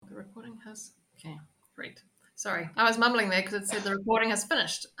recording has... Okay, great. Sorry, I was mumbling there because it said the recording has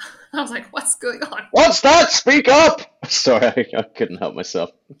finished. I was like, what's going on? What's that? Speak up! Sorry, I couldn't help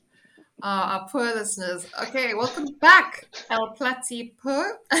myself. Our poor listeners. Okay, welcome back, El Platipo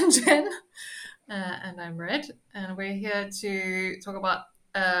and Jen. And I'm Red, and we're here to talk about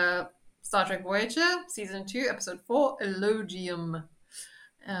Star Trek Voyager, Season 2, Episode 4, Elogium.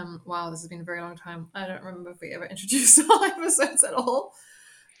 Wow, this has been a very long time. I don't remember if we ever introduced our episodes at all.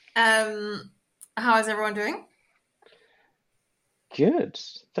 How is everyone doing? Good,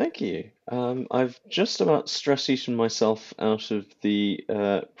 thank you. I've just about stress-eaten myself out of the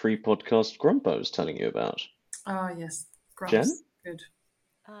pre-podcast grump I was telling you about. Oh, yes. Grumps. Jen? Good.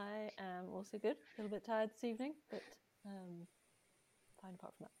 I am also good. A little bit tired this evening, but fine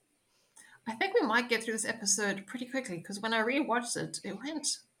apart from that. I think we might get through this episode pretty quickly, because when I rewatched it, it went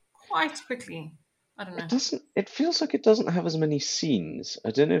quite quickly. I don't know. It feels like it doesn't have as many scenes.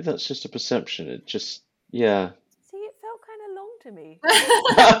 I don't know if that's just a perception. It just, yeah. See, it felt kind of long to me.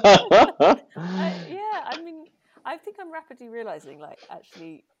 I think I'm rapidly realizing, like,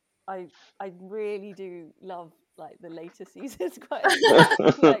 actually, I really do love, like, the later seasons quite a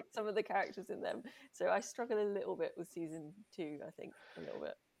lot, like some of the characters in them. So I struggle a little bit with season 2, I think, a little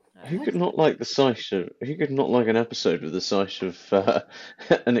bit. Who could not like an episode with the sight of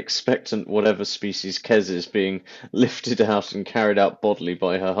an expectant whatever species Kez is being lifted out and carried out bodily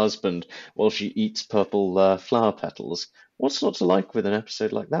by her husband while she eats purple flower petals? What's not to like with an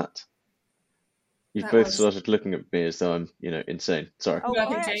episode like that? You've both started looking at me as though I'm, insane. Sorry. Oh, I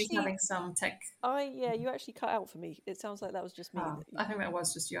think Jay's having some tech. You actually cut out for me. It sounds like that was just me. I think that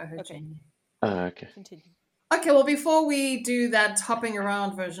was just you. I heard okay. Jane. Okay. Continue. Okay, well, before we do that hopping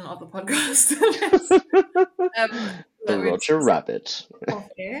around version of the podcast, the Roger Rabbit.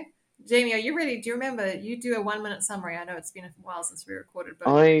 Okay. Jamie, do you remember? You do a 1-minute summary. I know it's been a while since we recorded,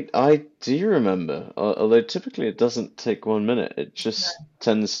 but I do remember. Although typically it doesn't take 1 minute. It just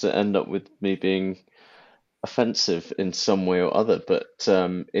tends to end up with me being offensive in some way or other. But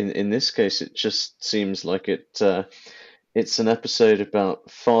in this case, it just seems like it's an episode about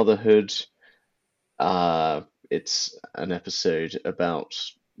fatherhood. It's an episode about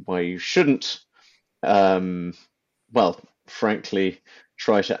why you shouldn't, frankly,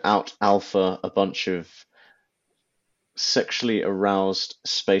 try to out-alpha a bunch of sexually aroused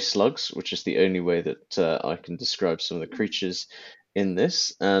space slugs, which is the only way that I can describe some of the creatures in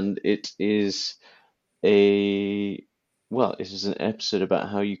this. And it is an episode about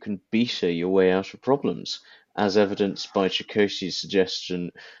how you can beta your way out of problems, as evidenced by Chakotay's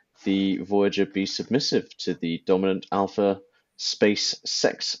suggestion the Voyager be submissive to the dominant alpha space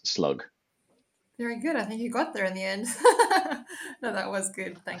sex slug. Very good. I think you got there in the end. No, that was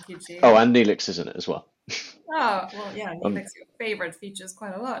good. Thank you, G. Oh, and Neelix is in it as well. Oh, well, yeah, Neelix, your favorite, features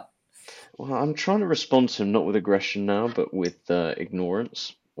quite a lot. Well, I'm trying to respond to him not with aggression now, but with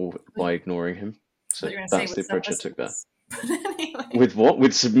ignorance, or by ignoring him. So that's the approach I took there. Anyway. With what?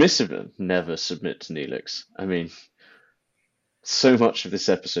 With submissive? Never submit to Neelix. I mean, so much of this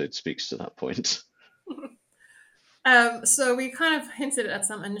episode speaks to that point. So we kind of hinted at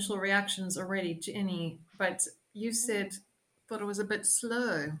some initial reactions already, Jenny, but you thought it was a bit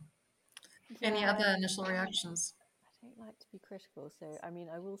slow. Yeah, any other initial reactions? I don't like to be critical, so I mean,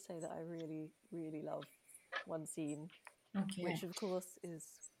 I will say that I really, really love one scene, which of course is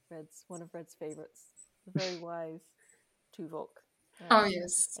one of Red's favourites, the very wise Tuvok. Oh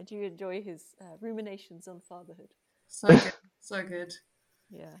yes. I do enjoy his ruminations on fatherhood. So good, so good.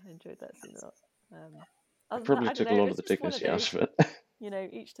 Yeah, I enjoyed that scene a lot. I probably took a lot of the dignity out of it.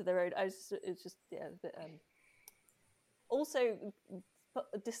 Each to their own. It's just a bit. Also,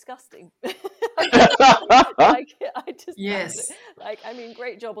 disgusting. I just yes. I mean,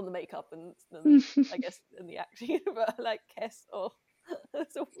 great job on the makeup and I guess in the acting, but Kes,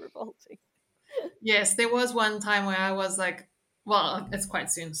 it's all revolting. Yes, there was one time where I was like, well, it's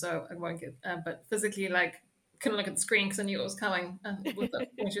quite soon, so I won't get. But physically, couldn't look at the screen because I knew it was coming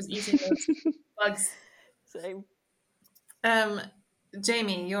when she was eating those bugs. Same.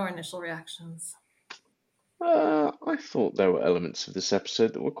 Jamie, your initial reactions? I thought there were elements of this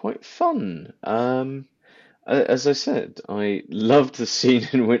episode that were quite fun. As I said, I loved the scene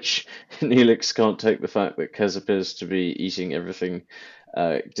in which Neelix can't take the fact that Kez appears to be eating everything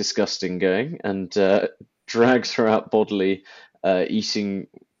disgusting going and drags her out bodily, eating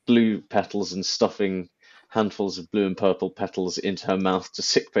blue petals and stuffing handfuls of blue and purple petals into her mouth to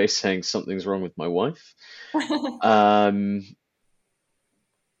sickbay, saying something's wrong with my wife. I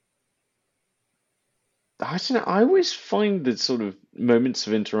don't know. I always find the sort of moments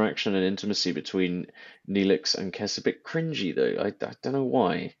of interaction and intimacy between Neelix and Kes a bit cringy, though. I don't know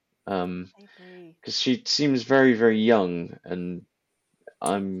why. I agree. Because she seems very, very young, and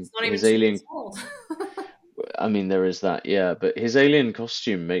It's not even his 2 years alien. old. I mean, there is that, yeah, but his alien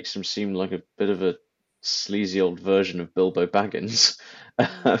costume makes him seem like a bit of a sleazy old version of Bilbo Baggins.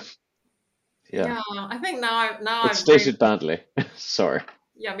 Yeah, Yeah, I think now it's I've really, stated badly. Sorry.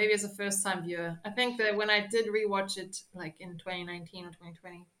 yeah, maybe as a first time viewer. I think that when I did rewatch it like in 2019 or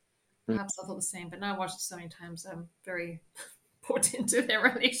 2020, Mm. perhaps I thought the same, but now I watched it so many times, I'm very put into their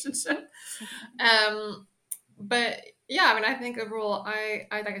relationship. Um, but yeah, I mean, I think overall, I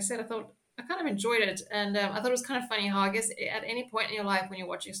like I said, I thought I kind of enjoyed it, and I thought it was kind of funny how I guess at any point in your life when you're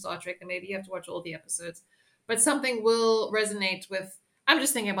watching Star Trek, and maybe you have to watch all the episodes, but something will resonate with. I'm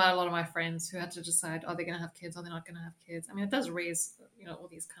just thinking about a lot of my friends who had to decide: are they going to have kids? Are they not going to have kids? I mean, it does raise all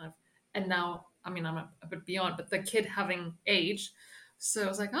these kind of. And now, I mean, I'm a bit beyond, but the kid having age. So I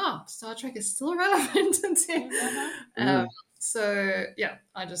was like, oh, Star Trek is still relevant. um, Mm. so yeah,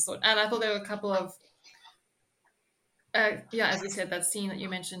 I just thought, and I thought there were a couple of yeah, as you said, that scene that you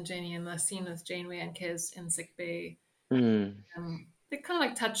mentioned, Jenny, and the scene with Janeway and Kez in sick bay. Mm. They're kind of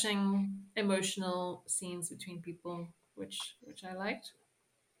like touching, emotional scenes between people, which I liked.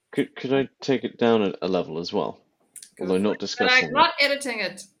 Could I take it down a level as well? Go Although for not it. But I'm discussing that. not editing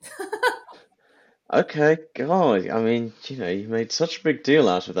it. Okay, God, I mean, you made such a big deal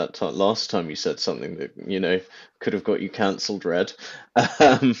out of that last time you said something that, could have got you cancelled, Red.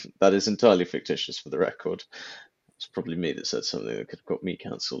 That is entirely fictitious for the record. It's probably me that said something that could have got me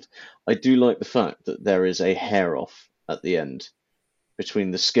cancelled. I do like the fact that there is a hair off at the end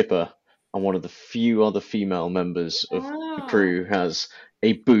between the skipper and one of the few other female members of the Oh, crew who has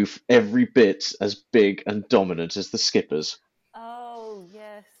a booth every bit as big and dominant as the skipper's. Oh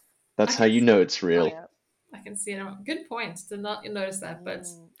yes. I That's how can you see know it. it's Oh real. yeah, I can see it. Good point. Did not notice that, but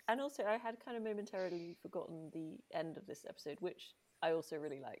And also, I had kind of momentarily forgotten the end of this episode, which I also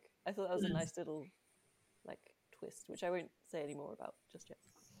really like. I thought that was a nice little like twist, which I won't say any more about just yet.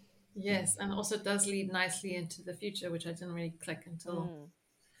 yes, and also it does lead nicely into the future, which I didn't really click until.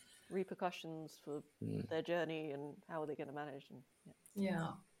 Repercussions for Mm. their journey and how are they going to manage and Yeah.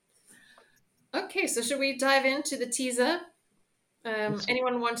 Okay, so should we dive into the teaser? Awesome.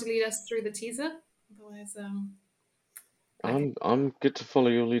 Anyone want to lead us through the teaser? Otherwise, I can. I'm good to follow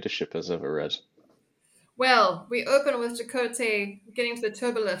your leadership as ever, Red. Well, we open with Chakotay getting to the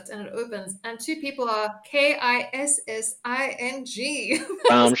turbolift, and it opens, and two people are Kissing.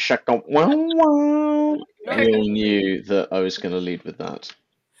 Bam shaka wow wow. not We all officially. knew that I was going to lead with that.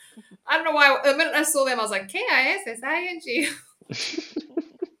 I don't know why. The minute I saw them, I was like Kissing.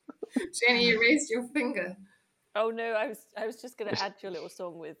 Jenny, you raised your finger. Oh no, I was just going to add your little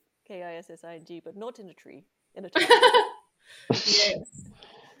song with Kissing, but not in a tree, in a tower. Yes.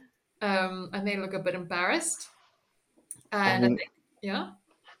 And they look a bit embarrassed, I and I mean, think, yeah.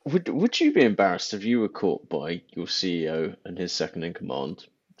 would you be embarrassed if you were caught by your CEO and his second in command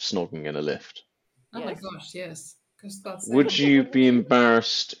snogging in a lift? Oh my Yes. gosh, yes. Because that's Would you be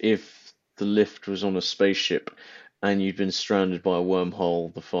embarrassed if the lift was on a spaceship and you'd been stranded by a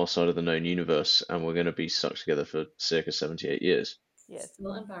wormhole the far side of the known universe and were going to be stuck together for circa 78 years? Yes.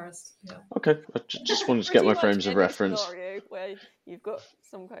 Still embarrassed. Yeah. Okay, I just wanted to get Pretty my much frames of any reference. scenario where you've got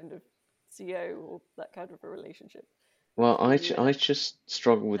some kind of CO or that kind of a relationship. Well, The I just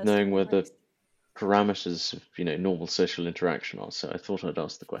struggle with testing knowing will where the race. parameters of, normal social interaction are, so I thought I'd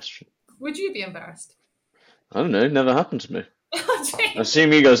ask the question. Would you be embarrassed? I don't know, never happened to me. I James.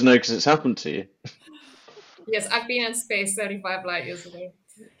 assume you guys know because it's happened to you. Yes, I've been in space 35 light years away.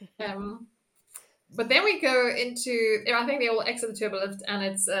 Um, but then we go into, I think they all exit the turbolift, and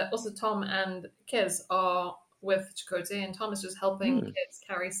it's also Tom and Kez are with Chakotay, and Tom is just helping Hmm. Kez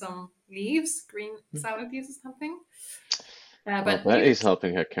carry some leaves, green salad leaves or something. I'll But bet he's Neelix,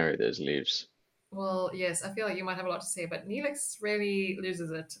 helping her carry those leaves. well, yes, I feel like you might have a lot to say, but Neelix really loses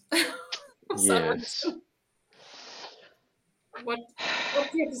it for some Yes. reason. What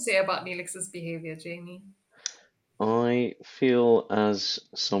do you have to say about Neelix's behavior, Jamie? I feel as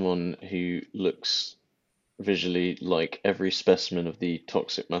someone who looks visually like every specimen of the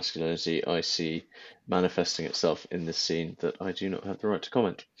toxic masculinity I see manifesting itself in this scene that I do not have the right to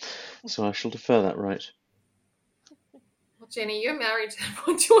comment. So I shall defer that right. Well, Jenny, you're married.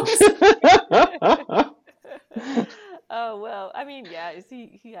 What do you want to say? Oh well, I mean, yeah,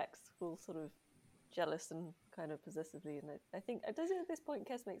 he acts all sort of jealous and kind of possessively, and I think does it at this point.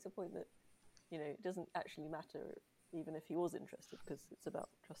 Kes makes a point that it doesn't actually matter even if he was interested because it's about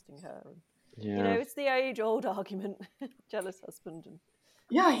trusting her, and Yeah. it's the age-old argument, jealous husband, and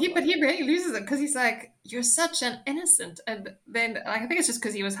Yeah, but he really loses it because he's like, "You're such an innocent," and then I think it's just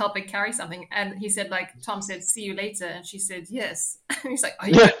because he was helping carry something, and he said like Tom said, "See you later," and she said yes, and he's like, "Are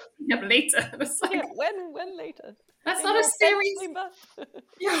you going to see him later?" And it's like, Yeah, when later? that's In not a your serious, bedchamber?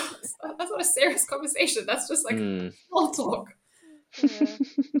 yeah, that's not a serious conversation. That's just like small talk.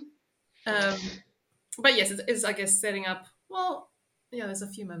 Yeah. But yes, it's I guess setting up. Well, yeah, there's a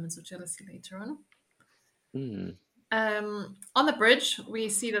few moments of jealousy later on. On the bridge, we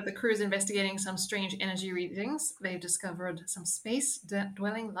see that the crew is investigating some strange energy readings. They've discovered some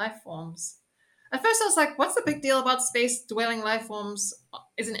space-dwelling life forms. At first, I was like, what's the big deal about space-dwelling life forms?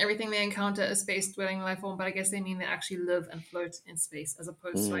 Isn't everything they encounter a space-dwelling life form? But I guess they mean they actually live and float in space as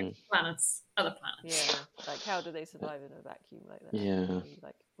opposed to like planets, other planets. Yeah, like how do they survive in a vacuum like that? Yeah. Are they,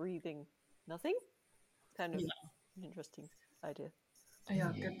 like breathing nothing? Kind of an interesting idea.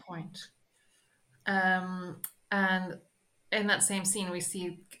 Yeah, good point. And in that same scene, we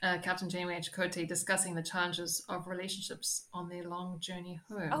see Captain Janeway and Chakotay discussing the challenges of relationships on their long journey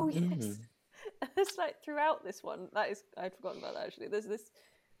home. Oh yes, it's like throughout this one. That is, I'd forgotten about that actually. There's this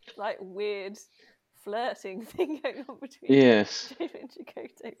like weird flirting thing going on between Janeway and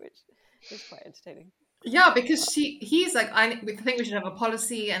Chakotay, which is quite entertaining. Yeah, because he's like, we think we should have a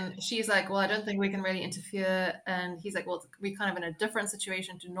policy, and she's like, well, I don't think we can really interfere, and he's like, well, we're kind of in a different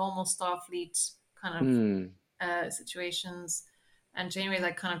situation to normal Starfleet kind of situations, and Janeway's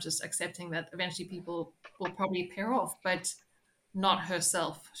like kind of just accepting that eventually people will probably pair off, but not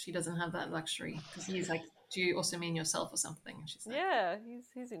herself. She doesn't have that luxury because he's like, do you also mean yourself or something? And she's like, yeah,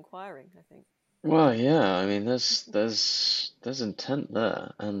 he's inquiring, I think. Well, yeah. I mean, there's intent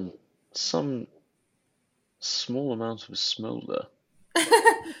there, and some small amount of smolder.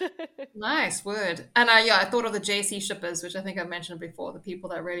 nice word. And I thought of the JC shippers, which I think I mentioned before, the people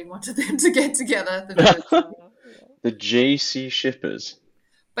that really wanted them to get together. The JC shippers.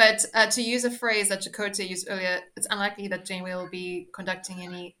 But to use a phrase that Chakotay used earlier, it's unlikely that Janeway will be conducting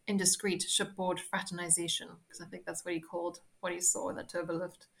any indiscreet shipboard fraternization, because I think that's what he called what he saw in the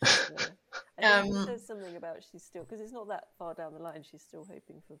turbolift. Yeah. I think it says something about she's still, because it's not that far down the line, she's still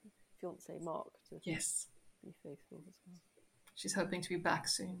hoping for fiance Mark to be faithful as well. She's hoping to be back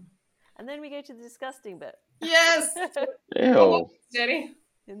soon. And then we go to the disgusting bit. Yes! Ew. Jenny?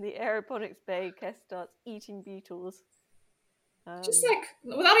 In the aeroponics bay, Kes starts eating beetles. Just like,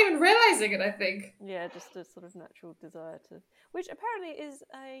 without even realizing it, I think. Yeah, just a sort of natural desire to... Which apparently is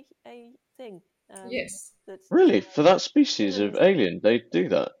a thing. Yes. That's, really? For that species of alien, they do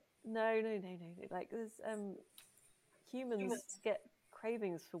that? No. Like, there's... humans get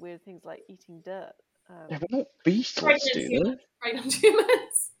cravings for weird things like eating dirt. Yeah, but not beetles, do they? Pregnant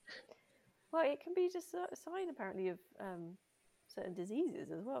humans. Well, it can be just a sign, apparently, of certain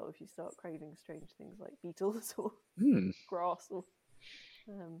diseases as well, if you start craving strange things like beetles or grass or...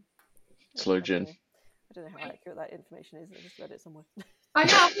 Slow gin. I don't know how accurate that information is. I just read it somewhere.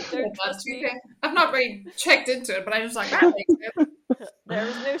 Don't trust me. I've not really checked into it, but I just like, that makes sense. There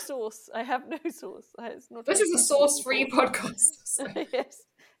is no source. I have no source. This is a source-free podcast. So. Yes.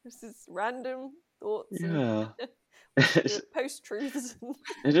 This is random thoughts. Yeah. Post-truths.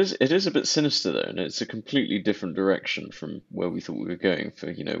 It is a bit sinister, though, and it's a completely different direction from where we thought we were going for,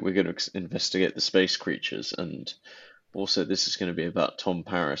 we're going to investigate the space creatures, and also this is going to be about Tom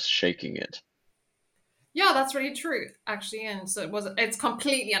Paris shaking it. Yeah, that's really true, actually, and so it's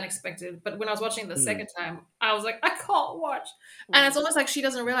completely unexpected. But when I was watching the second time, I was like, I can't watch, and it's almost like she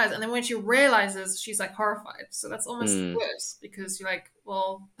doesn't realize, and then when she realizes, she's like horrified. So that's almost worse because you're like,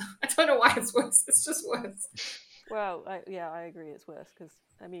 well, I don't know why it's worse. It's just worse. Well, I agree. It's worse because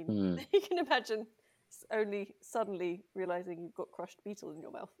I mean, you can imagine only suddenly realizing you've got crushed beetle in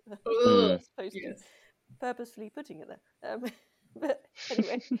your mouth, as opposed to purposefully putting it there. But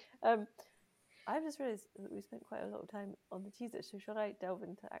anyway. I've just realised that we spent quite a lot of time on the teaser, so shall I delve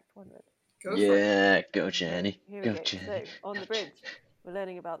into Act 1? Go, Jenny. Here we go. So, on the bridge, we're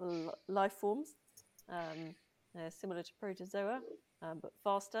learning about the life forms. They're similar to protozoa, but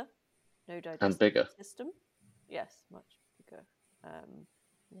faster. No digestive and bigger system. Yes, much bigger.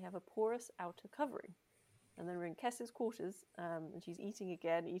 They have a porous outer covering. And then we're in Kess's quarters, and she's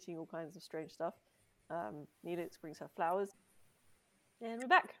eating all kinds of strange stuff. Neelix brings her flowers. And we're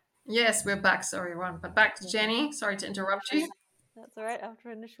back. Yes, we're back. Sorry, Ron. But back to Jenny. Sorry to interrupt you. That's all right, after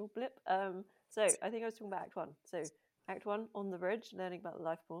an initial blip. So, I think I was talking about Act 1. So, Act 1, on the bridge, learning about the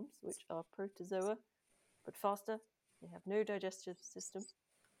life forms, which are protozoa, but faster. They have no digestive system,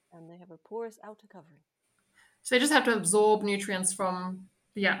 and they have a porous outer covering. So they just have to absorb nutrients from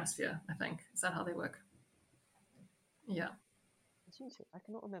the atmosphere, I think. Is that how they work? Yeah. presume so. I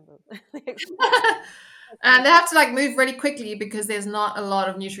cannot remember. And they have to like move really quickly because there's not a lot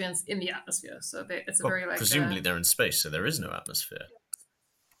of nutrients in the atmosphere. So it's a Well, very like presumably they're in space, so there is no atmosphere.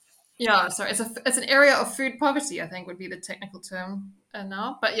 yeah. Sorry, it's an area of food poverty. I think would be the technical term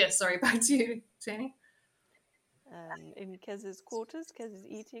now. But yes, sorry. Back to you, Jenny. In Kez's quarters, Kez is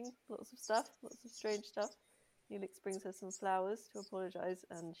eating lots of stuff, lots of strange stuff. Neelix brings her some flowers to apologise,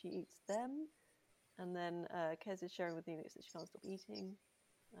 and she eats them. And then Kez is sharing with Neelix that she can't stop eating.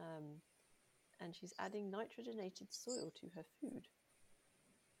 And she's adding nitrogenated soil to her food.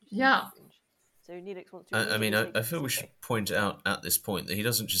 Yeah. So Neelix wants to. I mean, I feel we should point out at this point that he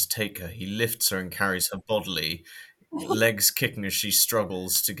doesn't just take her; he lifts her and carries her bodily, legs kicking as she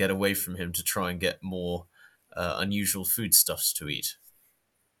struggles to get away from him to try and get more unusual foodstuffs to eat.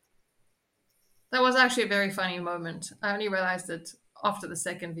 That was actually a very funny moment. I only realized it after the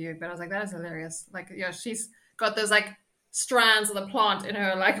second view, but I was like, that is hilarious. Like, yeah, she's got those like strands of the plant in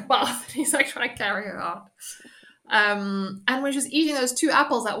her like bath, and he's like trying to carry her out. And when she's eating those 2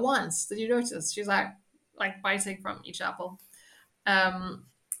 apples at once, did you notice? She's like biting from each apple. And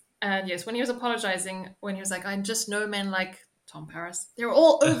yes, when he was apologizing, when he was like, I just know men like Tom Paris. They were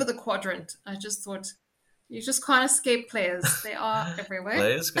all over the quadrant. I just thought, you just can't escape players. They are everywhere.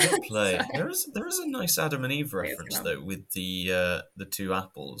 Players gonna play. There is a nice Adam and Eve reference though with the 2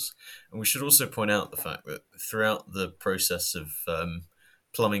 apples, and we should also point out the fact that throughout the process of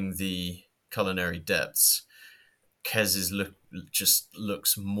plumbing the culinary depths, Kez just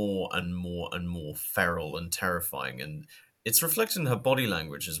looks more and more and more feral and terrifying, and it's reflected in her body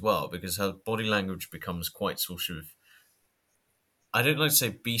language as well, because her body language becomes quite sort of, I don't like to say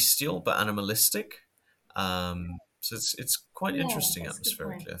bestial, but animalistic. So it's quite interesting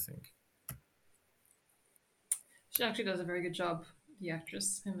atmospherically, I think. She actually does a very good job, the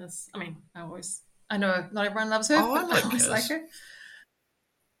actress in this. I mean, I know not everyone loves her, Oh, but I always like her.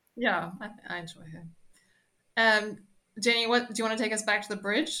 Yeah, I enjoy her. Jenny, what do you want to take us back to the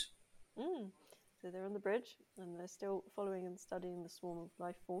bridge? So they're on the bridge, and they're still following and studying the swarm of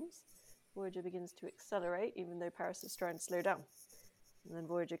life forms. Voyager begins to accelerate, even though Paris is trying to slow down. And then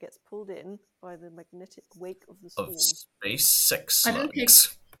Voyager gets pulled in by the magnetic wake of the swarm. Of space sex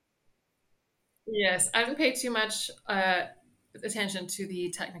slugs. Yes, I didn't pay too much attention to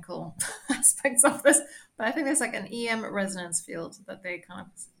the technical aspects of this, but I think there's like an EM resonance field that they kind of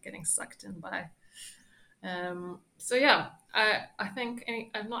getting sucked in by. So yeah, I think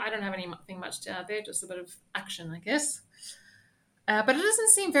I don't have anything much to add there, just a bit of action, I guess. But it doesn't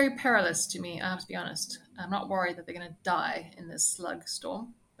seem very perilous to me, I have to be honest. I'm not worried that they're going to die in this slug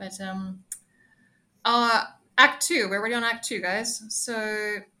storm. But Act 2, we're already on Act 2, guys.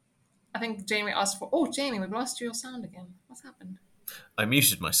 So I think Jamie asked for... Oh, Jamie, we've lost your sound again. What's happened? I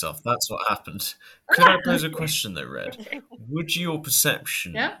muted myself. That's what happened. Could I pose a question, though, Red? Would your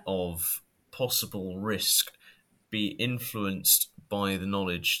perception of possible risk be influenced by the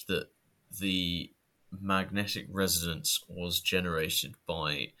knowledge that the magnetic resonance was generated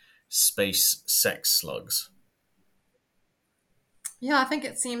by space sex slugs? Yeah, I think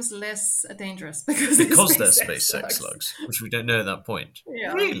it seems less dangerous because they're space sex slugs, which we don't know at that point.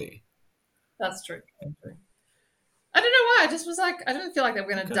 Yeah. Really? That's true. I don't know why. I just was like, I didn't feel like they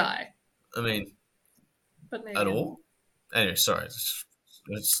were going to die. I mean, but maybe at all? Anyway, sorry.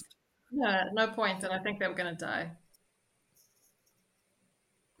 Yeah, no point. And I think they were going to die.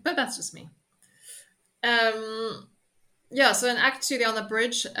 But that's just me. Yeah, so in Act 2, they're on the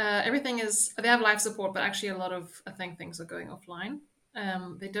bridge. Everything is... They have life support, but actually a lot of, I think, things are going offline.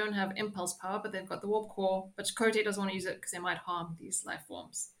 They don't have impulse power, but they've got the warp core. But Chakotay doesn't want to use it because they might harm these life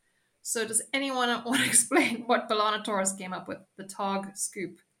forms. So does anyone want to explain what B'Elanna Torres came up with? The Tog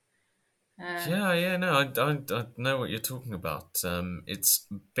scoop. No, I know what you're talking about. It's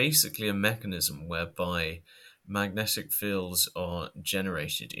basically a mechanism whereby magnetic fields are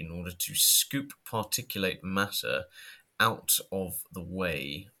generated in order to scoop particulate matter out of the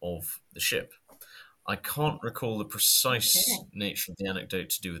way of the ship. I can't recall the precise nature of the anecdote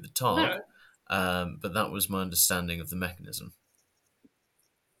to do with the Tog, but that was my understanding of the mechanism.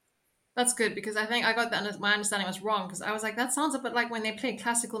 That's good, because I think I got that. My understanding was wrong, because I was like, that sounds a bit like when they play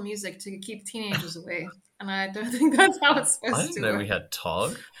classical music to keep teenagers away, and I don't think that's how it's supposed to work. I didn't know we had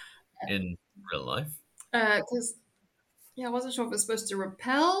Tog in real life. Because I wasn't sure if it was supposed to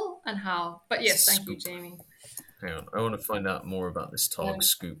repel and how. But yes, thank you, Jamie. Hang on, I want to find out more about this Tog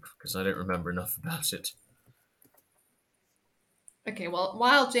scoop, because I don't remember enough about it. Okay, well,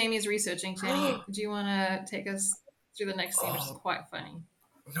 while Jamie's researching, Jamie, do you want to take us through the next scene, which is quite funny?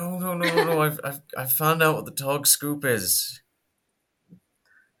 No. I've found out what the Tog scoop is.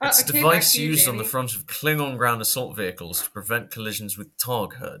 It's a Okay, back device to you, used on the Jamie. front of Klingon ground assault vehicles to prevent collisions with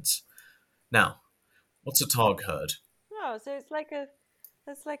Targ herds. Now, what's a Targ herd? Oh, so it's like a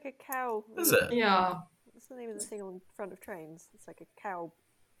cow. Is it? Yeah. What's the name of the thing on front of trains? It's like a cow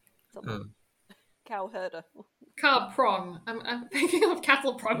something. Oh, Cow herder. Cow prong. I'm thinking of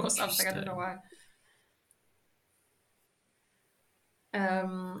cattle prong or something. I don't know why.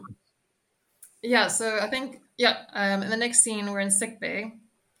 Yeah, so I think, in the next scene, we're in sickbay.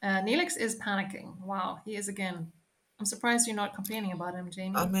 Neelix is panicking. Wow, he is again. I'm surprised you're not complaining about him,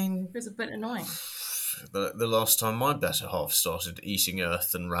 Jamie. I mean, He was a bit annoying. the last time my better half started eating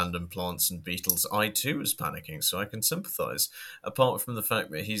earth and random plants and beetles, I too was panicking, so I can sympathise. Apart from the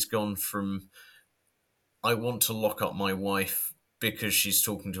fact that he's gone from, I want to lock up my wife because she's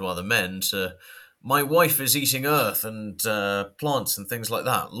talking to other men, to, my wife is eating earth and plants and things like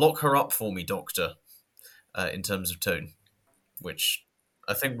that. Lock her up for me, Doctor, in terms of tone, which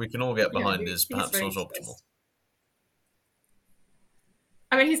I think we can all get Yeah, behind is he's perhaps very not optimal. stressed.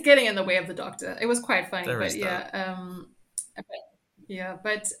 I mean, he's getting in the way of the Doctor. It was quite funny, There but is that.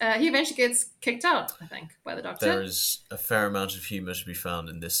 he eventually gets kicked out, I think, by the Doctor. There is a fair amount of humour to be found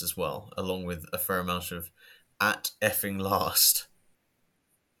in this as well, along with a fair amount of at effing last.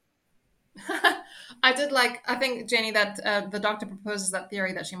 I think, Jenny, that the Doctor proposes that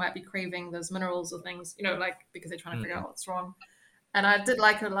theory that she might be craving those minerals or things, because they're trying to figure out what's wrong. And I did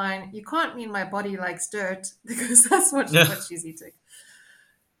like her line, "You can't mean my body likes dirt," because that's what she's eating.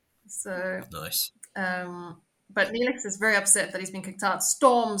 So Nice. but Neelix is very upset that he's been kicked out,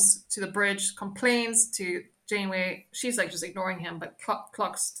 storms to the bridge, complains to Janeway. She's like just ignoring him, but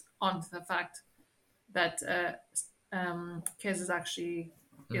clocks on to the fact that Kez is actually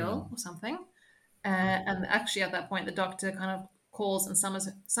ill or something. And actually at that point, the Doctor kind of calls and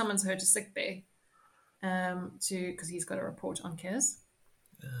summons her to sickbay because he's got a report on Kez.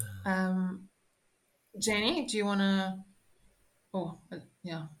 Jenny, do you want to... Oh,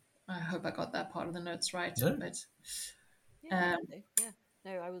 yeah. I hope I got that part of the notes right. No. But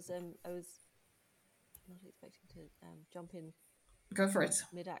No, I was not expecting to jump in. Go for it.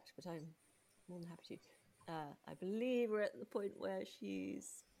 Mid-act, but I'm more than happy to. I believe we're at the point where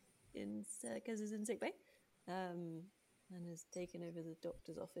she's Kez is in sickbay, and has taken over the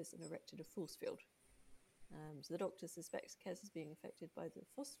Doctor's office and erected a force field. So the Doctor suspects Kez is being affected by the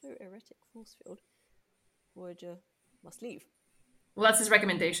phosphoeretic force field. Voyager must leave. Well, that's his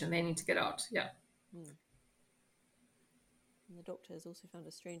recommendation. They need to get out. Yeah. And the Doctor has also found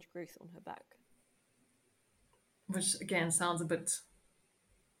a strange growth on her back. Which, again, sounds a bit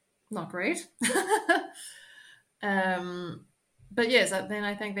not great. But yes, then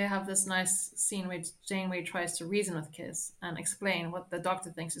I think they have this nice scene where Janeway tries to reason with Kez and explain what the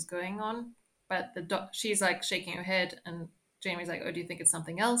Doctor thinks is going on. But she's like shaking her head, and Janeway's like, "Oh, do you think it's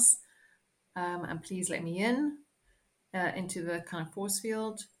something else? And please let me in into the kind of force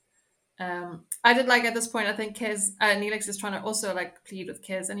field." I did like at this point, I think Neelix is trying to also like plead with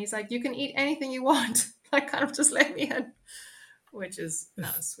Kez, and he's like, "You can eat anything you want, like kind of just let me in," which is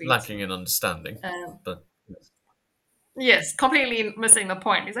kind of sweet. Lacking in understanding, but yes, completely missing the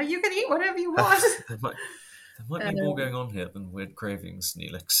point. He's like, "You can eat whatever you want." there might be more going on here than weird cravings,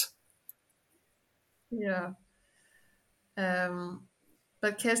 Neelix. Yeah.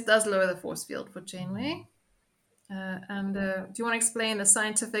 But Kez does lower the force field for Janeway. And do you want to explain the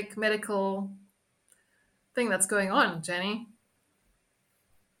scientific medical thing that's going on, Jenny?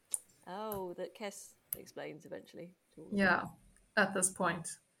 Oh, that Kez explains eventually. Yeah, at this point.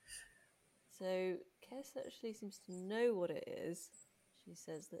 So Kez actually seems to know what it is. She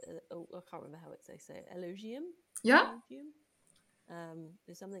says that, I can't remember how they say it. Elogium? Yeah. Elogium?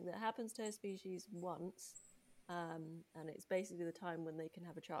 Is something that happens to her species once, and it's basically the time when they can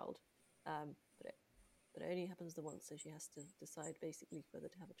have a child. But it only happens the once, so she has to decide basically whether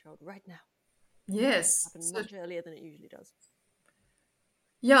to have a child right now. Yes. It happens much earlier than it usually does.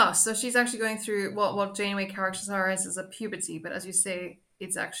 Yeah, so she's actually going through what Janeway characterizes as a puberty, but as you say,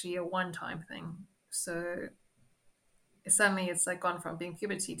 it's actually a one-time thing. So suddenly it's like gone from being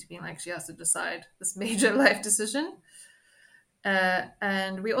puberty to being like she has to decide this major life decision.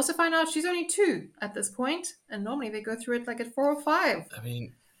 And we also find out she's only 2 at this point, and normally they go through it like at 4 or 5. I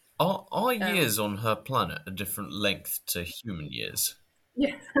mean, are years on her planet a different length to human years?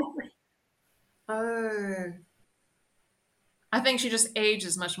 Yeah. Oh. I think she just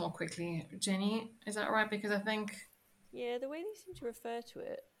ages much more quickly. Jenny, is that right? Because I think... Yeah, the way they seem to refer to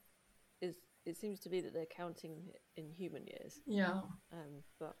it is, it seems to be that they're counting in human years. Yeah.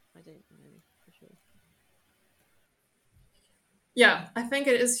 But I don't know for sure. Yeah, I think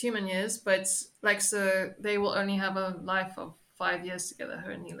it is human years, but so they will only have a life of 5 years together, her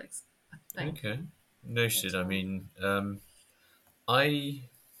and Neelix, I think. Okay, noted. I mean,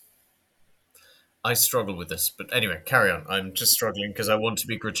 I struggle with this, but anyway, carry on. I'm just struggling because I want to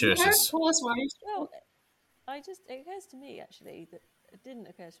be gratuitous. Tell us why. Well, it occurs to me actually that it didn't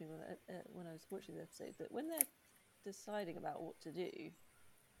occur to me when I was watching the episode that when they're deciding about what to do,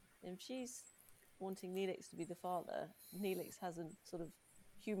 if she's wanting Neelix to be the father, Neelix has a sort of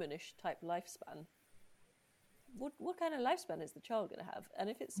humanish type lifespan. What kind of lifespan is the child going to have? And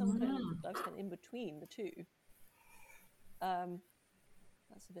if it's some kind of lifespan in between the two,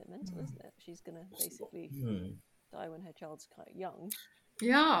 that's a bit mental, isn't it? She's going to basically die when her child's quite young.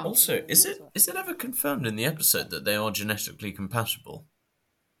 Yeah. Also, is it ever confirmed in the episode that they are genetically compatible?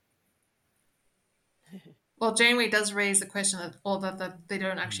 Well, Janeway does raise the question that they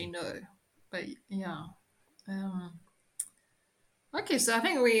don't actually know, but yeah. Okay, so I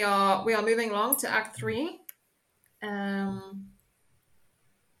think we are moving along to Act 3.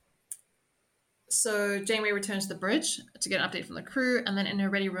 So Janeway returns to the bridge to get an update from the crew, and then in her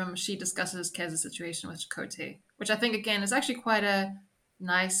ready room, she discusses Kez's situation with Chakotay, which I think again is actually quite a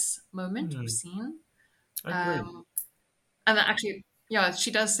nice moment or scene. I agree. And that actually, yeah,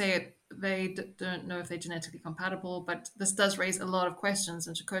 she does say they don't know if they're genetically compatible, but this does raise a lot of questions.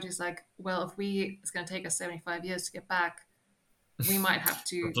 And Chakotay's like, well, if it's going to take us 75 years to get back, we might have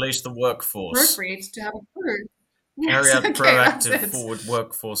to replace the workforce. Procreate to have a crew. Carry out proactive forward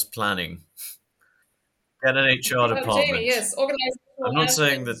workforce planning. Get an HR department. Jamie, yes, I'm not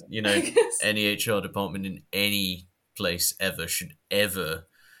saying that any HR department in any place ever should ever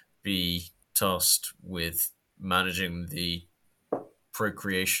be tasked with managing the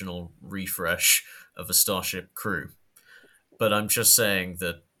procreational refresh of a starship crew, but I'm just saying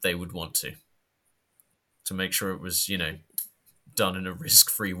that they would want to make sure it was done in a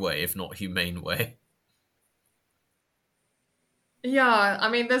risk-free way, if not humane way. Yeah, I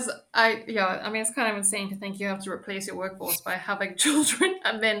mean, it's kind of insane to think you have to replace your workforce by having children,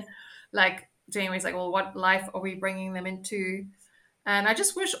 and then, like, Janeway's like, well, what life are we bringing them into? And I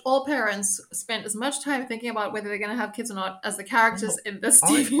just wish all parents spent as much time thinking about whether they're going to have kids or not as the characters in this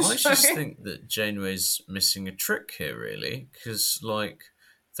TV show. I just think that Janeway's missing a trick here, really, because, like,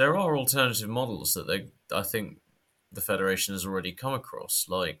 there are alternative models that I think the Federation has already come across.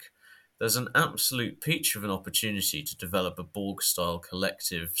 Like, there's an absolute peach of an opportunity to develop a Borg-style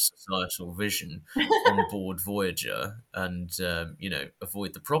collective societal vision on board Voyager and,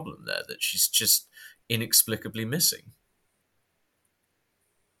 avoid the problem there that she's just inexplicably missing.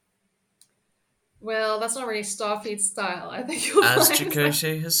 Well, that's not really Starfleet style. I think as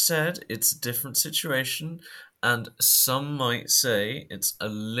Chakotay has said, it's a different situation, and some might say it's a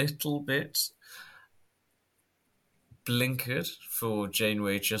little bit blinkered for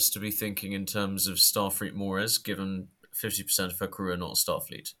Janeway just to be thinking in terms of Starfleet Mores, given 50% of her crew are not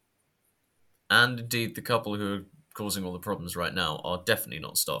Starfleet. And indeed, the couple who are causing all the problems right now are definitely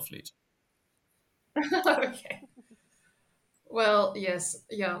not Starfleet. Okay. Well, yes,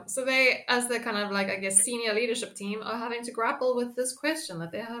 yeah. So they, as the kind of like, I guess, senior leadership team, are having to grapple with this question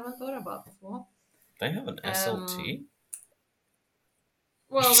that they haven't thought about before. They have an SLT?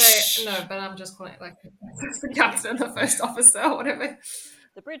 Well, no, but I'm just calling it like the captain, the first officer, or whatever.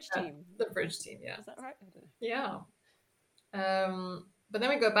 The bridge team. The bridge team, yeah. Is that right? Yeah. But then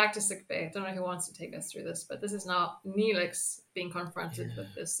we go back to sickbay. I don't know who wants to take us through this, but this is now Neelix being confronted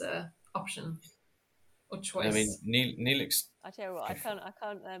with this option or choice. I mean, Neelix. I tell you what, I can't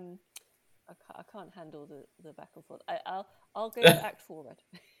handle the back and forth. I'll go to Act 4.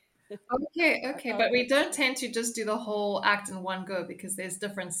 Okay, but we don't tend to just do the whole act in one go because there's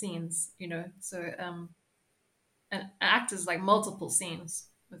different scenes, So, an act is like multiple scenes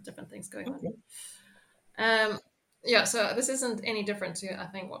with different things going on. Yeah, so this isn't any different to I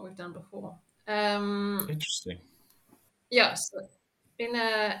think what we've done before. Interesting. Yeah, so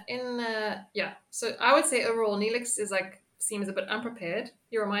so I would say overall Neelix seems a bit unprepared.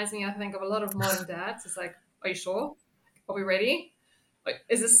 He reminds me, I think, of a lot of modern dads. It's like, are you sure? Are we ready? Like,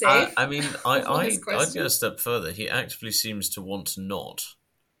 is this safe? I mean, I'd go a step further. He actively seems to want to not,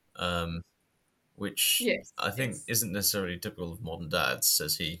 which I think isn't necessarily typical of modern dads,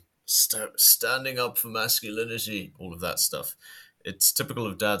 says he. Standing up for masculinity, all of that stuff. It's typical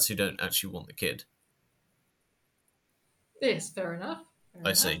of dads who don't actually want the kid. Yes, fair enough.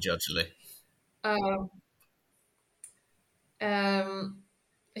 I say judgely.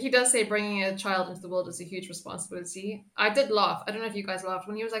 He does say bringing a child into the world is a huge responsibility. I did laugh. I don't know if you guys laughed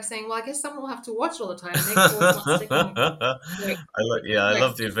when he was like saying, well, I guess someone will have to watch all the time. Make sure it's not sticking. I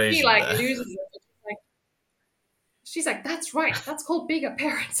love the evasion. He loses it. She's like, that's right. That's called being a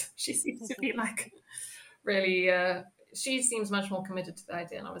parent. She seems to be like really she seems much more committed to the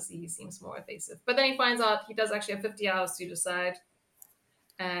idea, and obviously he seems more evasive. But then he finds out he does actually have 50 hours to decide,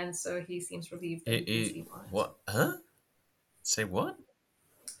 and so he seems relieved that he can sleep on it. What? Huh? Say what?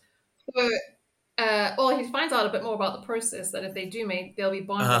 So, well, he finds out a bit more about the process, that if they do mate, they'll be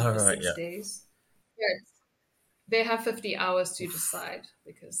bonded for 6 days. Yes. They have 50 hours to decide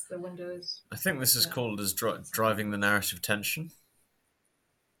because the window is... I think this is called as driving the narrative tension.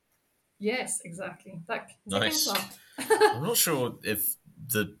 Yes, exactly. Nice. I'm not sure if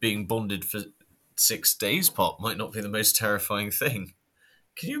the being bonded for 6 days part might not be the most terrifying thing.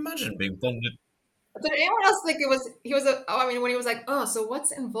 Can you imagine being bonded? Did anyone else think when he was like, oh, so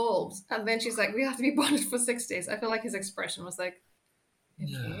what's involved? And then she's like, we have to be bonded for 6 days. I feel like his expression was like,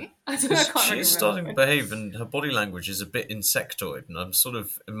 okay. Yeah. She's starting to behave, and her body language is a bit insectoid, and I'm sort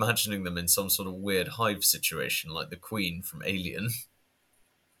of imagining them in some sort of weird hive situation, like the Queen from Alien.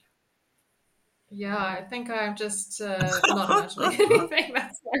 Yeah, I think I'm just not imagining anything.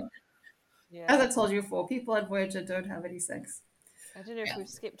 That's like, as I told you before, people at Voyager don't have any sex. I don't know if we've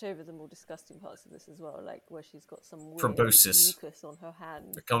skipped over the more disgusting parts of this as well, like where she's got some weird proboscis mucus on her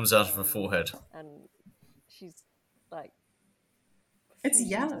hand. It comes out of her forehead. And she's like... It's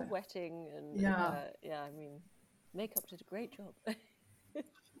yellow. Sweating and... I mean, makeup did a great job.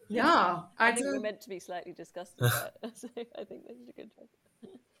 Yeah. I think we're meant to be slightly disgusted by it, so I think they did a good job.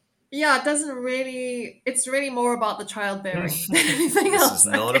 Yeah, it's really more about the childbearing than anything else. This is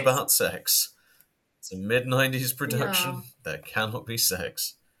not about sex. It's a mid-90s production. Yeah. There cannot be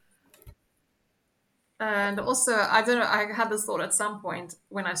sex. And also, I don't know, I had this thought at some point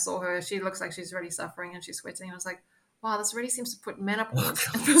when I saw her. She looks like she's really suffering and she's sweating. And I was like, wow, this really seems to put menopause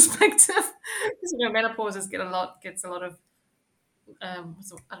in perspective. Because, menopause gets a lot of, I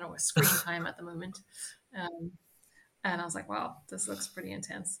don't know, screen time at the moment. And I was like, wow, this looks pretty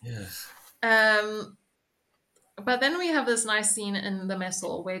intense. Yes. But then we have this nice scene in the mess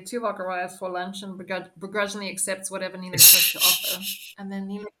hall where Tuvok arrives for lunch and begrudgingly accepts whatever Neelix has to offer. And then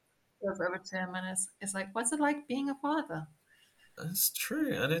Neelix goes over to him and is like, what's it like being a father? That's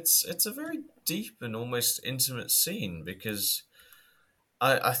true. And it's a very deep and almost intimate scene because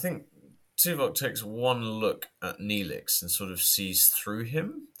I think Tuvok takes one look at Neelix and sort of sees through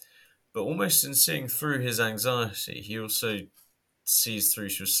him. But almost in seeing through his anxiety, he also sees through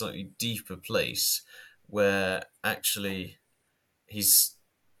to a slightly deeper place where actually he's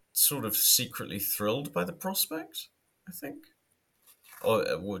sort of secretly thrilled by the prospect, I think. Or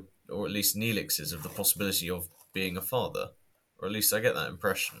at least Neelix is, of the possibility of being a father. Or at least I get that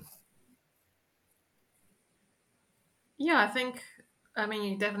impression. Yeah,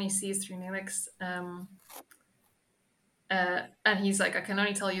 he definitely sees through Neelix. And he's like, I can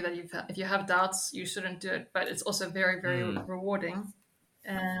only tell you that if you have doubts, you shouldn't do it. But it's also very, very rewarding.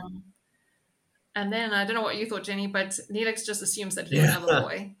 And then, I don't know what you thought, Jenny, but Neelix just assumes that he will have a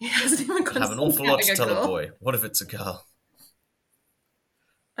boy. He hasn't even considered have an awful lot to tell girl. a boy. What if it's a girl?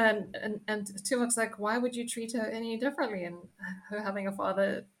 And Tuvok's like, why would you treat her any differently? And her having a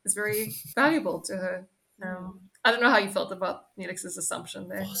father is very valuable to her. I don't know how you felt about Neelix's assumption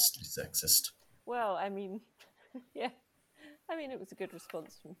there. Vastly sexist. Well, I mean, yeah. I mean, it was a good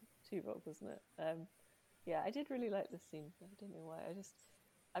response from Tuvok, wasn't it? I did really like this scene. I don't know why.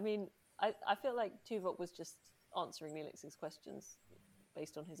 I feel like Tuvok was just answering Neelix's questions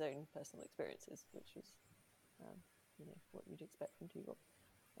based on his own personal experiences, which was, what you'd expect from Tuvok.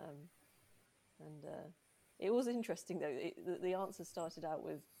 It was interesting though. The answer started out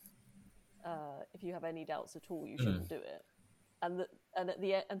with, "If you have any doubts at all, you shouldn't do it."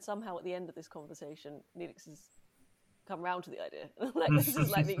 And somehow at the end of this conversation, Neelix has come round to the idea. This is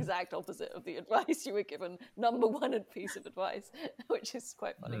like the exact opposite of the advice you were given. Number one piece of advice, which is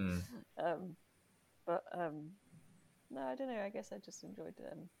quite funny. No, I don't know. I guess I just enjoyed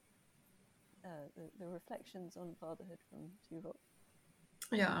the reflections on fatherhood from Tuvok.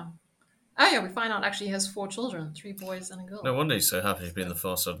 Yeah. Oh yeah, we find out actually he has 4 children, 3 boys and a girl. No wonder he's so happy to be in the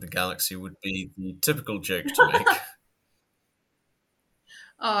far side of the galaxy would be the typical joke to make.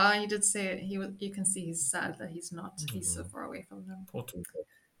 Oh, he did say it. You can see he's sad that he's not. He's so far away from them. Poor Tuvok.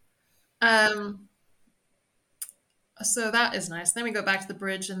 So that is nice. Then we go back to the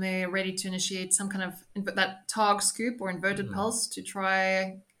bridge and they're ready to initiate some kind of that Targ scoop or inverted pulse to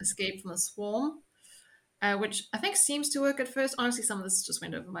try escape from the swarm, which I think seems to work at first. Honestly, some of this just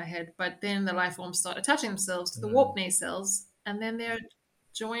went over my head. But then the life forms start attaching themselves to the warp nacelles, and then they're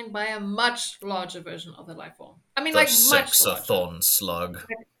joined by a much larger version of the life form. I mean, the like much sexathon larger. slug,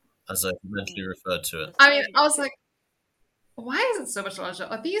 as I mentally referred to it. I mean, I was like, why is it so much larger?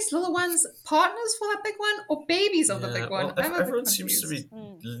 Are these little ones partners for that big one or babies of the big one? Well, everyone seems to be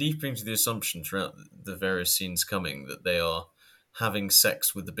leaping to the assumption throughout the various scenes coming that they are having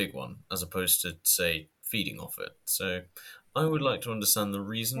sex with the big one as opposed to, say, feeding off it. So I would like to understand the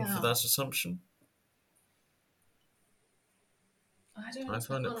reason for that assumption. I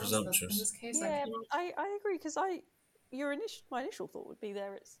find it presumptuous. In this case, yeah, I agree, because my initial thought would be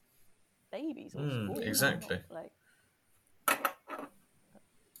it's babies or spawn, exactly. like.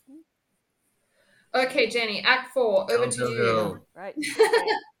 Okay, Jenny, Act 4, over to you. Go. Right.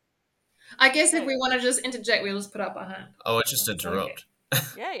 I guess if we want to just interject, we'll just put up our hand. Oh, I just interrupt.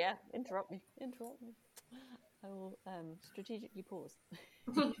 Okay. Yeah. Interrupt me. I will strategically pause.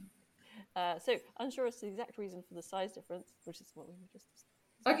 So, unsure as to the exact reason for the size difference, which is what we were just.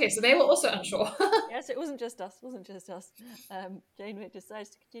 Okay, so they were also unsure. Yes, it wasn't just us. Janeway decides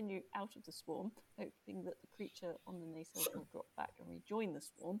to continue out of the swarm, hoping that the creature on the nacelle will drop back and rejoin the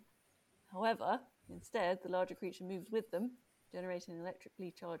swarm. However, instead, the larger creature moves with them, generating an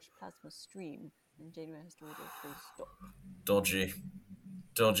electrically charged plasma stream, and Janeway has to order a full stop.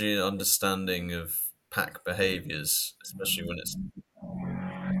 Dodgy understanding of pack behaviours, especially when it's...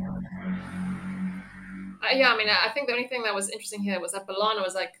 Yeah, I mean, I think the only thing that was interesting here was that B'Elanna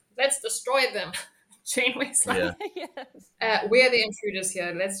was like, let's destroy them. Janeway's like, Yes. we're the intruders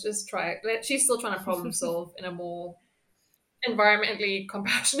here. Let's just try it. She's still trying to problem solve in a more environmentally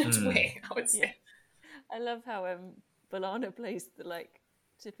compassionate way, I would say. Yeah. I love how B'Elanna plays the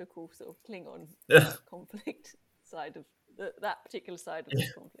typical sort of Klingon conflict side of that particular side of the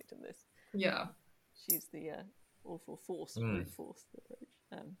conflict in this. Yeah. She's the awful force, brute force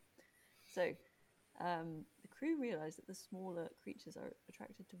approach. The crew realise that the smaller creatures are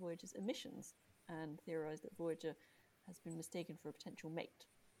attracted to Voyager's emissions and theorise that Voyager has been mistaken for a potential mate.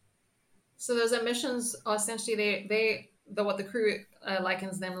 So those emissions are essentially what the crew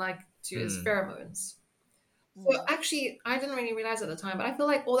likens them to as pheromones. So actually, I didn't really realize at the time, but I feel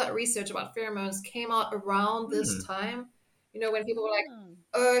like all that research about pheromones came out around this time. You know, when people were like,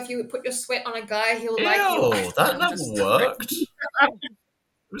 "Oh, if you put your sweat on a guy, he'll like you." That never worked.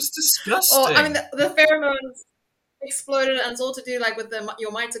 It was disgusting. Oh, I mean, the pheromones exploded, and it's all to do with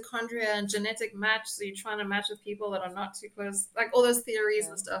your mitochondria and genetic match. So you're trying to match with people that are not too close. All those theories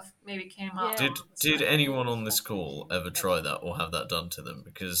and stuff maybe came up. Did anyone on this call ever try that or have that done to them?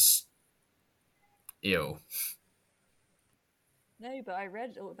 Because, ew. No, but I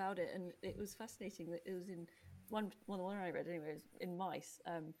read all about it, and it was fascinating that it was in one I read anyway, was in mice.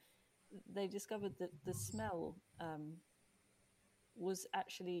 They discovered that the smell was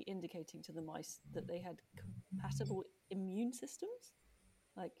actually indicating to the mice that they had compatible immune systems,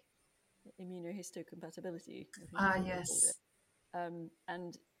 like immunohistocompatibility. Yes.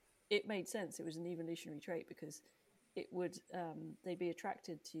 And it made sense. It was an evolutionary trait because it would they'd be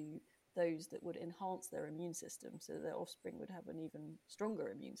attracted to those that would enhance their immune system, so their offspring would have an even stronger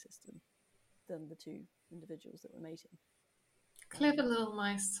immune system than the two individuals that were mating. Clever little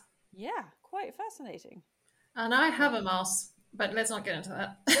mice. Yeah, quite fascinating. And I have a mouse, but let's not get into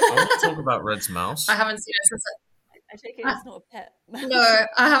that. I want to talk about Red's mouse. I haven't seen it since I take it it's not a pet. No,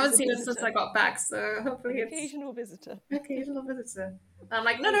 I haven't seen it since I got back, so hopefully it's... Occasional visitor. Occasional visitor. I'm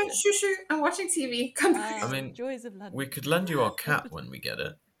like, no, shoo, I'm watching TV. Come back. I mean, joys of London. We could lend you our cat when we get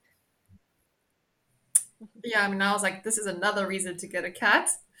it. Yeah, I mean, I was like, this is another reason to get a cat.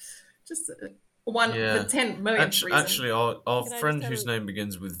 Just the 10 millionth reason. Actually, our friend whose name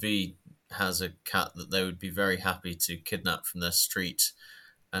begins with V has a cat that they would be very happy to kidnap from their street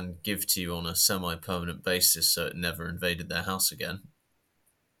and give to you on a semi-permanent basis so it never invaded their house again.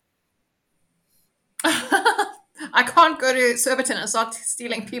 I can't go to Surbiton and start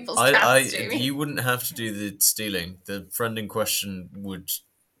stealing people's cats, Jamie. You wouldn't have to do the stealing. The friend in question would,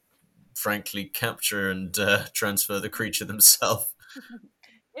 frankly, capture and transfer the creature themselves.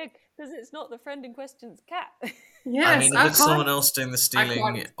 Yeah, because it's not the friend in question's cat. Yes, I mean, if it's someone else doing the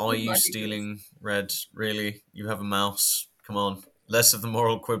stealing, are you stealing, Red? Really? You have a mouse? Come on. Less of the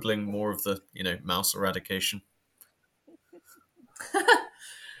moral quibbling, more of the, mouse eradication.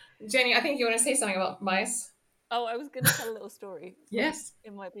 Jenny, I think you want to say something about mice. Oh, I was going to tell a little story. Yes.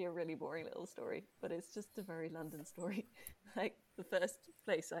 It might be a really boring little story, but it's just a very London story. The first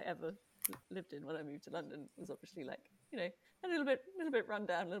place I ever lived in when I moved to London was obviously a little bit run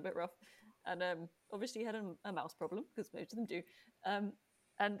down, a little bit rough, and obviously had a mouse problem, because most of them do.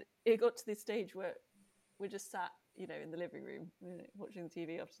 And it got to this stage where we just sat, in the living room watching the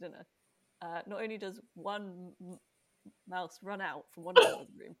TV after dinner. Not only does one mouse run out from one corner of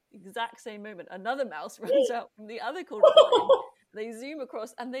the room, the exact same moment another mouse runs out from the other corner of the room. They zoom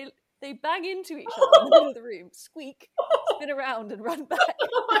across and they bang into each other in the middle of the room, squeak, spin around and run back.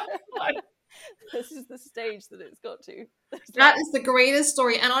 Oh my God. This is the stage that it's got to. That is the greatest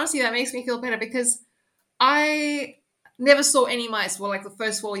story. And honestly, that makes me feel better because I never saw any mice for like the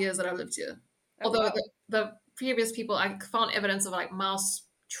first 4 years that I lived here. Although wow. the previous people, I found evidence of like mouse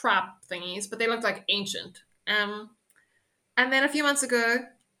trap thingies, but they looked like ancient. And then a few months ago,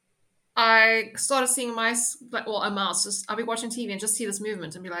 I started seeing mice, like, well, a mouse. Just, I'll be watching TV and just see this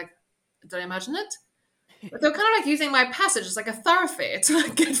movement and be like, did I imagine it? But they're kind of like using my passage as like a thoroughfare to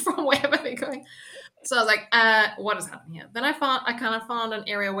like get from wherever they're going. So I was like, what is happening here? Then I kind of found an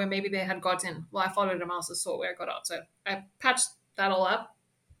area where maybe they had got in. Well, I followed a mouse and saw where it got out. So I patched that all up,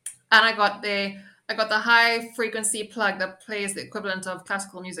 and I got the high frequency plug that plays the equivalent of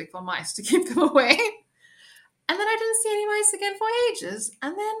classical music for mice to keep them away. And then I didn't see any mice again for ages.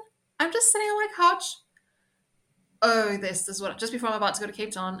 And then I'm just sitting on my couch. Oh, this is what, just before I'm about to go to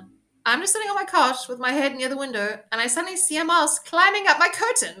Cape Town, I'm just sitting on my couch with my head near the window, and I suddenly see a mouse climbing up my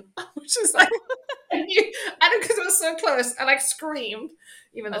curtain, which is like, and because it was so close, I like screamed,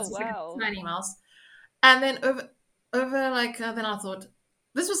 even though it's like a tiny mouse. And then over like, then I thought,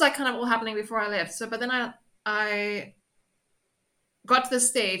 this was like kind of all happening before I left. So, but then I got to this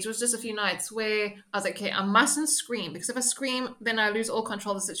stage, it was just a few nights where I was like, okay, I mustn't scream, because if I scream, then I lose all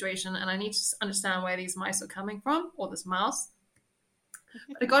control of the situation, and I need to understand where these mice are coming from, or this mouse.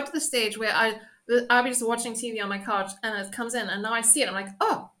 But it got to the stage where I'll be just watching TV on my couch, and it comes in, and now I see it. I'm like,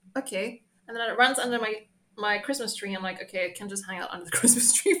 oh, okay. And then it runs under my Christmas tree. I'm like, okay, it can just hang out under the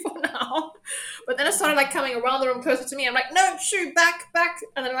Christmas tree for now. But then it started like coming around the room closer to me. I'm like, no, shoot, back.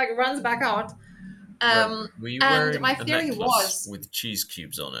 And then it like runs back out. Were you wearing a necklace with cheese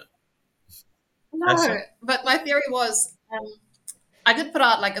cubes on it? No, but my theory was I did put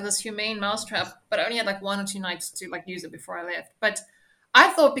out like this humane mousetrap, but I only had like 1 or 2 nights to like use it before I left. But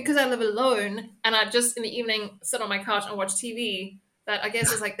I thought because I live alone and I just in the evening sit on my couch and watch TV, that I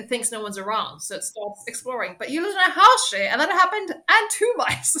guess it's like it thinks no one's around, so it starts exploring. But you live in a house share, and that happened, and 2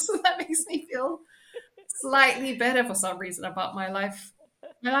 mice, so that makes me feel slightly better for some reason about my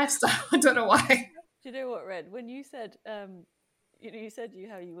lifestyle. I don't know why. Do you know what, Red? When you said, you said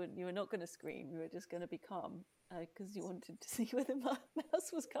how you were not going to scream, you were just going to be calm because you wanted to see where the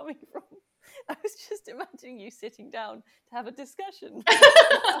mouse was coming from. I was just imagining you sitting down to have a discussion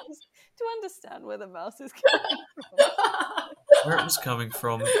to understand where the mouse is coming from. Where it was coming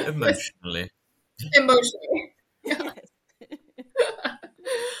from emotionally. Emotionally. Yeah.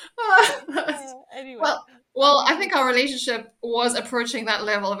 Yes. Anyway. Well, I think our relationship was approaching that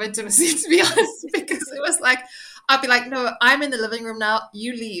level of intimacy, to be honest, because it was like, I'd be like, no, I'm in the living room now,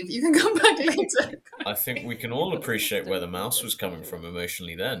 you leave, you can come back later. I think we can all appreciate where the mouse was coming from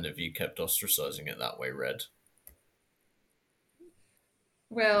emotionally then, if you kept ostracizing it that way, Red.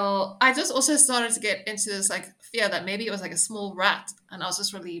 Well, I just also started to get into this like fear that maybe it was like a small rat, and I was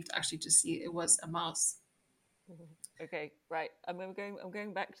just relieved actually to see it was a mouse. Okay, right. I'm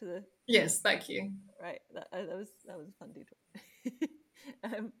going back to the. Yes, thank you. Right, that was a fun detour.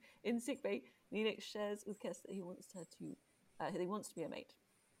 In sickbay, Neelix shares with Kes that he wants to be a mate,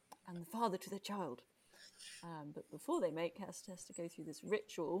 and the father to the child. But before they mate, Kes has to go through this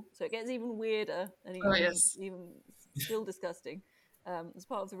ritual, so it gets even weirder and even still disgusting. As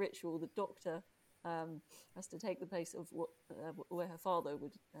part of the ritual, the doctor has to take the place of where her father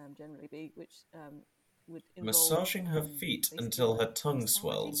would generally be, which would involve massaging her feet until her tongue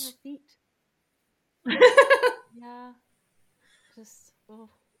swells. Her feet. Yeah, just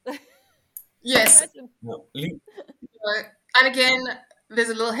yes. And again, there's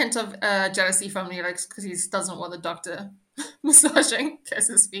a little hint of jealousy from Neelix because he doesn't want the doctor massaging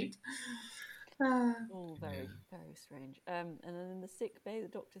Kes's feet. Very, very strange. And then in the sick bay, the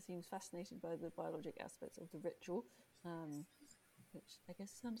doctor seems fascinated by the biologic aspects of the ritual, which I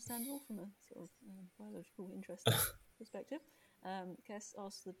guess is understandable from a sort of biological interest perspective. Kes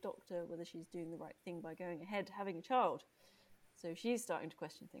asks the doctor whether she's doing the right thing by going ahead having a child. So she's starting to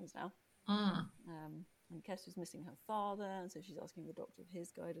question things now. And Kes was missing her father, and so she's asking the doctor for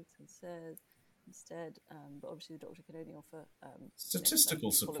his guidance instead. But obviously the doctor can only offer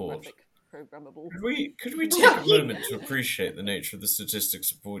statistical support. Programmable. Could we take a moment to appreciate the nature of the statistic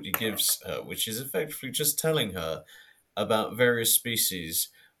support he gives her, which is effectively just telling her about various species,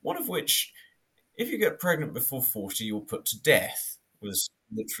 one of which, if you get pregnant before 40, you're put to death, was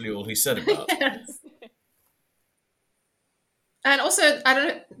literally all he said about it. Yes. And also, I don't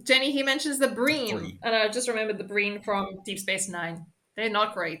know, Jenny, he mentions the breen. And I just remembered the breen from Deep Space Nine. They're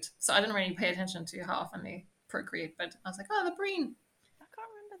not great. So I didn't really pay attention to how often they procreate, but I was like, oh, the breen. I can't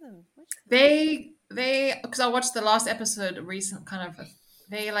remember them. They because I watched the last episode recent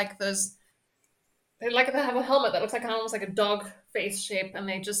they have a helmet that looks like almost like a dog face shape, and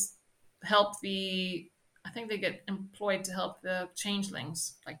they just help I think they get employed to help the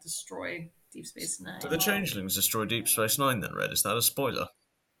changelings, like destroy Deep Space Nine. Do the changelings destroy Deep Space Nine then, Red? Is that a spoiler?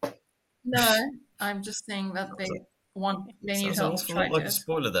 No, I'm just saying that they need Sounds an help to awful try lot like to a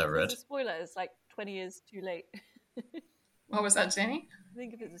spoiler there, If Red. it's a spoiler, it's like 20 years too late. What was that, Jenny? I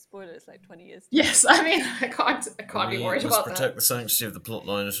think if it's a spoiler, it's like 20 years. Yes, I mean, I can't be worried We about must protect that. the sanctity of the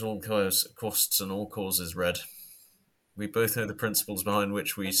plotline at all costs and all causes, Red. We both know the principles behind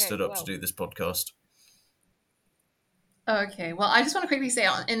which we stood up to do this podcast. Okay, well, I just want to quickly say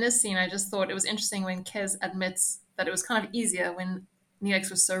in this scene, I just thought it was interesting when Kez admits that it was kind of easier when Neelix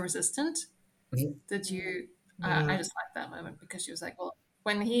was so resistant. Did you? I just liked that moment because she was like, well,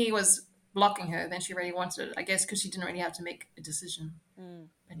 when he was blocking her, then she really wanted it, I guess, because she didn't really have to make a decision.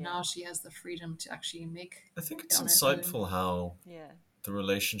 But now she has the freedom to actually make. I think it's insightful how the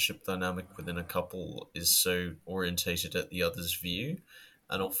relationship dynamic within a couple is so orientated at the other's view,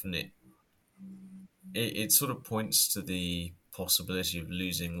 and often it sort of points to the possibility of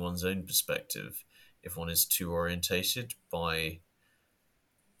losing one's own perspective if one is too orientated by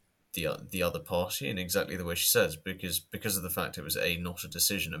the other party in exactly the way she says, because of the fact it was A, not a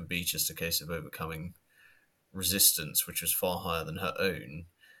decision, and B, just a case of overcoming resistance, which was far higher than her own.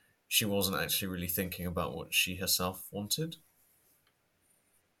 She wasn't actually really thinking about what she herself wanted.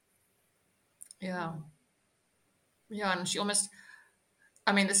 Yeah, and she almost,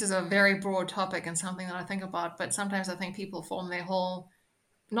 I mean, this is a very broad topic and something that I think about, but sometimes I think people form their whole,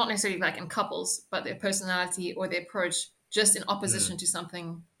 not necessarily like in couples, but their personality or their approach just in opposition to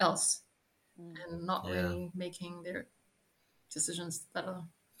something else, and not really making their decisions that are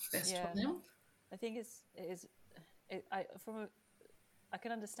best for them. I think I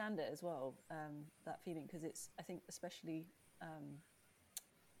can understand it as well, that feeling, because it's, I think, especially,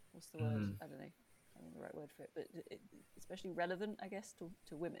 what's the word? I don't know. I don't know the right word for it, but especially relevant, I guess,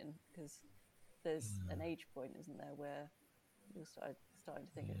 to women, because there's an age point, isn't there, where you're starting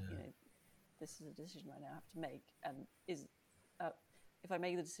to think, this is a decision I now have to make, and if I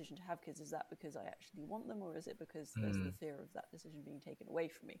make the decision to have kids, is that because I actually want them, or is it because there's the fear of that decision being taken away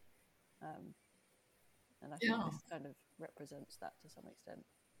from me? And I think this kind of represents that to some extent.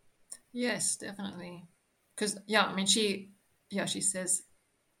 Yes, definitely. Because, I mean, she says,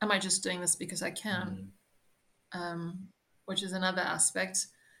 am I just doing this because I can? Which is another aspect.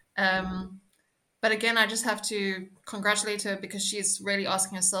 But again, I just have to congratulate her because she's really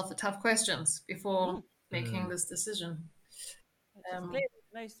asking herself the tough questions before making this decision. It's clearly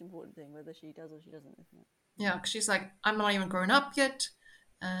the most important thing, whether she does or she doesn't, isn't it? Yeah, because she's like, I'm not even grown up yet,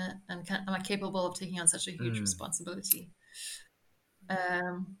 and am I capable of taking on such a huge responsibility?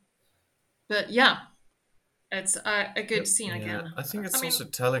 But it's a good scene again. I think it's also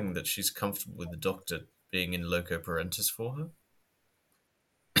telling that she's comfortable with the Doctor being in loco parentis for her.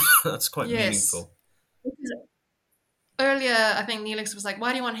 That's quite meaningful. Earlier, I think Neelix was like,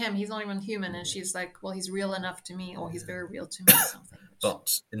 why do you want him? He's not even human. And she's like, well, he's real enough to me, or he's very real to me, or something.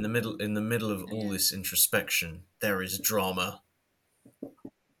 But in the middle of all this introspection, there is drama.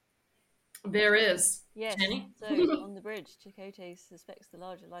 There is. Yes. Jenny? So on the bridge, Chakotay suspects the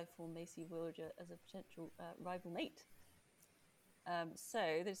larger life form may see Voyager as a potential rival mate. So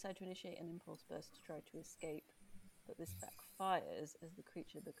they decide to initiate an impulse burst to try to escape, but this backfires as the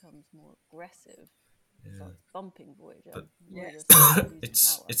creature becomes more aggressive. Starts bumping Voyager. But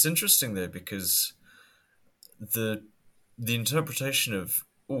it's interesting though, because the interpretation of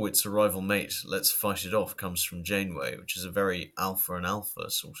it's a rival mate, let's fight it off, comes from Janeway, which is a very alpha and alpha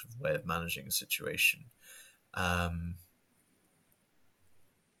sort of way of managing a situation. I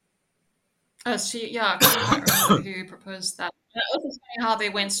can't remember who proposed that. And also funny how they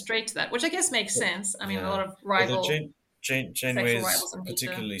went straight to that, which I guess makes sense. I mean, a lot of rival. Janeway is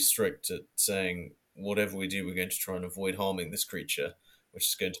particularly strict at saying, whatever we do, we're going to try and avoid harming this creature, which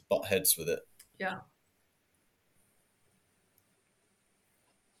is going to butt heads with it. Yeah.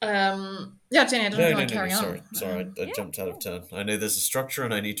 Jenny, I don't know if you want to carry on. Sorry, I jumped out of turn. I know there's a structure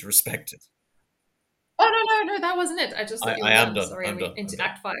and I need to respect it. Oh, no, that wasn't it. I just thought I am done. Sorry, I'm done. Into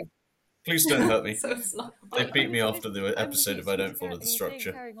Act 5. Please don't hurt me. So it's not. They beat me after the episode if I don't follow the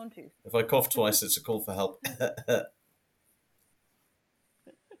structure. If I cough twice, it's a call for help.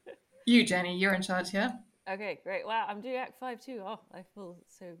 You, Jenny, you're in charge here. Okay, great. Wow, I'm doing Act 5 too. Oh, I feel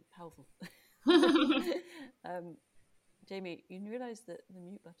so powerful. Jamie, you realise that the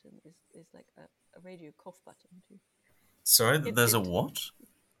mute button is like a radio cough button too. Sorry, there's a what?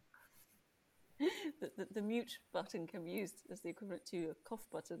 The mute button can be used as the equivalent to a cough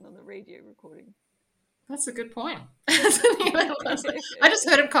button on the radio recording. That's a good point. I just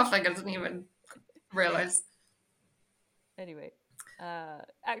heard him cough like I didn't even realise. Anyway,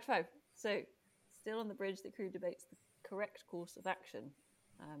 Act 5. So, still on the bridge, the crew debates the correct course of action,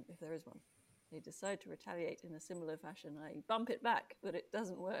 if there is one. They decide to retaliate in a similar fashion. I bump it back, but it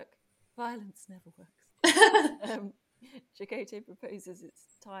doesn't work. Violence never works. Chakotay proposes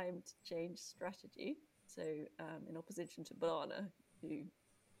it's time to change strategy. So, in opposition to B'Elanna, who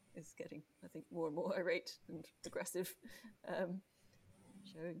is getting, I think, more and more irate and aggressive,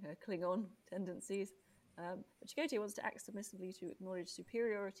 showing her Klingon tendencies. But Chakotay wants to act submissively to acknowledge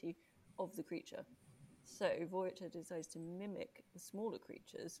superiority of the creature. So Voyager decides to mimic the smaller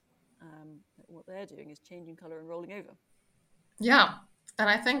creatures. What they're doing is changing colour and rolling over. Yeah, and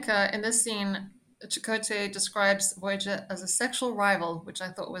I think in this scene, Chakotay describes Voyager as a sexual rival, which I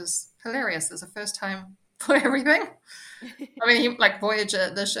thought was hilarious as a first time for everything. I mean, like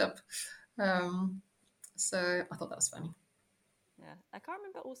Voyager, the ship. So I thought that was funny. Yeah, I can't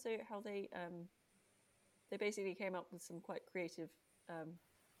remember also how they basically came up with some quite creative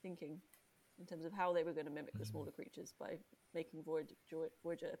thinking in terms of how they were going to mimic the smaller creatures by making Voyager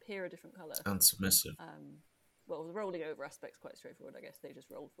appear a different colour. And submissive. Well, the rolling over aspect's quite straightforward, I guess. They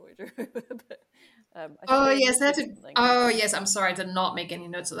just rolled Voyager. But, yes, I'm sorry, I did not make any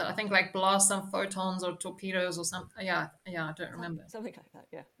notes of that. I think like blast some photons or torpedoes or something. Yeah, I don't remember. Something like that,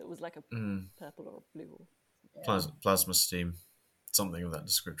 yeah. It was like a purple or a blue. Plasma steam, something of that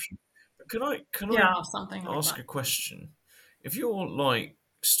description. But can I something like ask that. a question? If you're like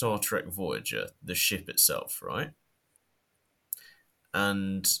Star Trek Voyager, the ship itself, right?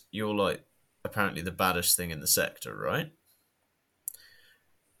 And you're like apparently the baddest thing in the sector, right?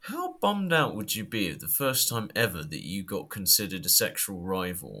 How bummed out would you be if the first time ever that you got considered a sexual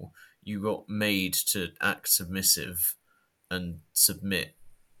rival, you got made to act submissive and submit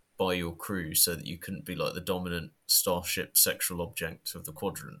by your crew so that you couldn't be like the dominant starship sexual object of the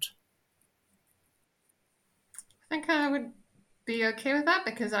quadrant? I think I would be okay with that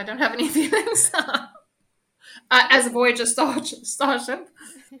because I don't have any feelings as a Voyager starship.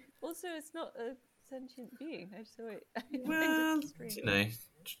 Also, it's not a sentient being. Well, you know.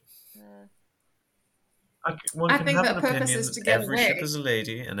 One I can think have the an purpose opinion is to that get every away. ship is a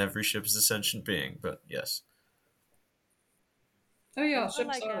lady and every ship is a sentient being, but yes. Oh yeah, It's ships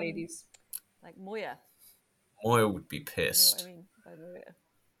not like, are ladies. Like Moya. Moya would be You know pissed. what I mean by Moya?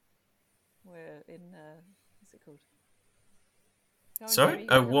 Moya in what's it called? Sorry?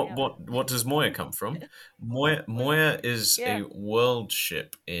 What does Moya come from? Moya is a world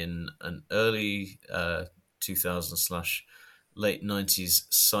ship in an early 2000s / late 90s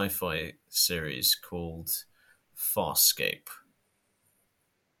sci-fi series called Farscape.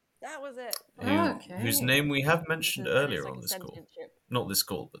 That was it. Whose name we have mentioned earlier like on this call. Ship. Not this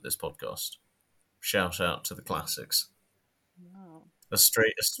call, but this podcast. Shout out to the classics. Oh.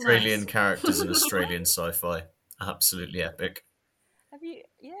 Australian characters in Australian sci-fi. Absolutely epic. Have you?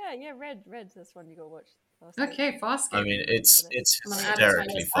 Yeah. Red. That's one you got to watch. Okay, Farscape. I mean, it's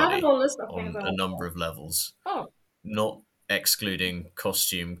hysterically funny on a number of levels. Oh. Not excluding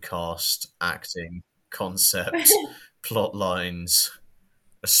costume, cast, acting, concept, plot lines,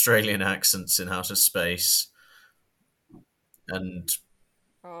 Australian accents in outer space, and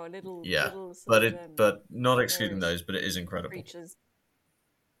but not excluding those, but it is incredible. Creatures.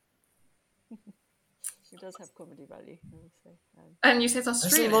 It does have comedy value, I would say. And you say it's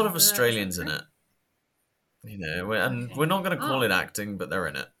Australian. There's a lot of Australians in it. You know, we're not going to call it acting, but they're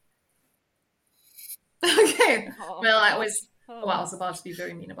in it. Okay. Well, I was about to be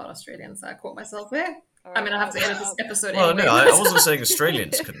very mean about Australians. I caught myself there. Right. I mean, I have to edit this episode anyway. No, I wasn't saying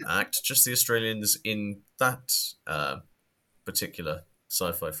Australians couldn't act, just the Australians in that particular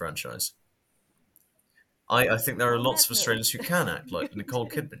sci-fi franchise. I think there are lots of Australians who can act, like Nicole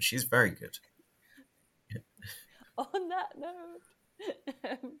Kidman. She's very good. On that note,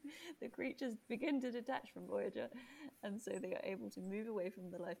 the creatures begin to detach from Voyager, and so they are able to move away from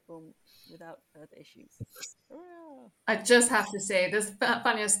the life form without further issues. I just have to say, this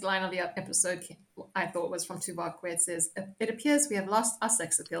funniest line of the episode I thought was from Tuvok, where it says, "It appears we have lost our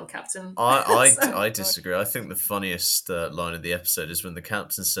sex appeal, Captain." I disagree. I think the funniest line of the episode is when the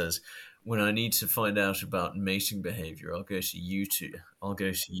captain says, "When I need to find out about mating behavior, I'll go to you two. I'll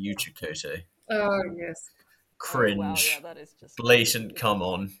go to you, Chakotay." Oh, yes. Cringe. Oh, wow, yeah, that is just blatant come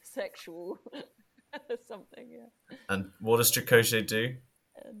on. Sexual something, yeah. And what does Chakotay do?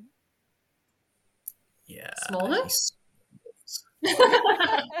 Smallness?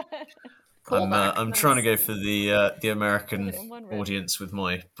 I'm trying to go for the American audience with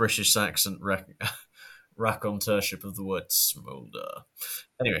my British accent raconteurship of the word smolder.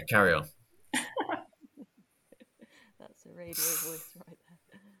 Anyway, carry on. That's a radio voice right there.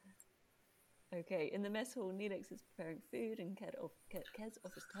 Okay, in the mess hall, Neelix is preparing food and Kez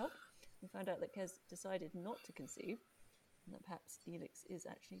offers to help. we find out that Kez decided not to conceive, and that perhaps Neelix is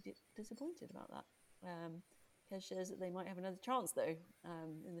actually disappointed about that. Kez shares that they might have another chance, though,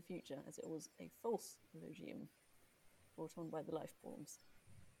 in the future, as it was a false Elogium brought on by the life forms.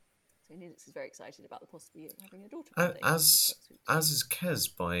 So Neelix is very excited about the possibility of having a daughter one day. As is Kez,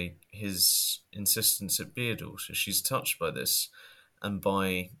 by his insistence at be a daughter. She's touched by this, and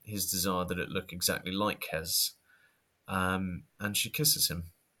by his desire that it look exactly like Kez. And she kisses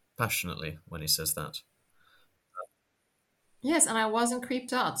him passionately when he says that. Yes, and I wasn't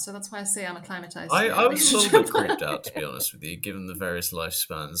creeped out, so that's why I say I'm acclimatized. I was a little bit creeped out, to be honest with you, given the various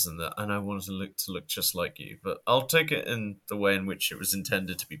lifespans and I wanted to look just like you. But I'll take it in the way in which it was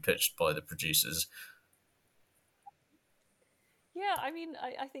intended to be pitched by the producers. Yeah, I mean,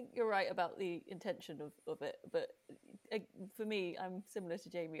 I think you're right about the intention of it, but for me, I'm similar to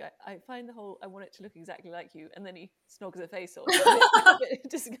Jamie. I find the whole, I want it to look exactly like you, and then he snogs her face off.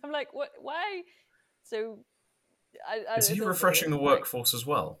 I'm like, what? Why? So, Is he refreshing the workforce as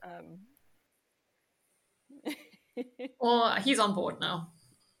well? Well, he's on board now.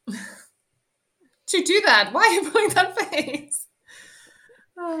 To do that, why are you pulling that face?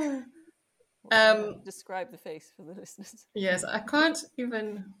 Describe the face for the listeners. Yes, I can't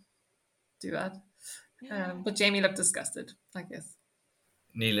even do that. But Jamie looked disgusted, I guess.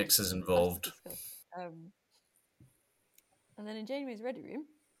 Neelix is involved. And then in Janeway's ready room,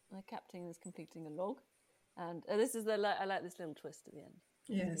 the captain is completing a log. And this is I like this little twist at the end.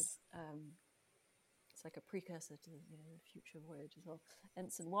 Yes. It's like a precursor to the future voyage as well.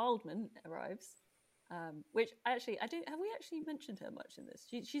 Ensign Wildman arrives, which actually have we actually mentioned her much in this?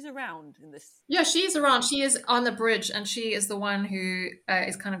 She's around in this. Yeah, she's around. She is on the bridge, and she is the one who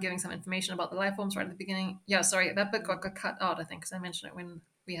is kind of giving some information about the life forms right at the beginning. Yeah, sorry, that bit got cut out, I think, because I mentioned it when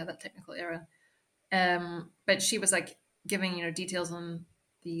we had that technical error. But she was like giving details on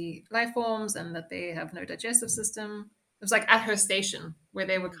the life forms and that they have no digestive system. It was like at her station where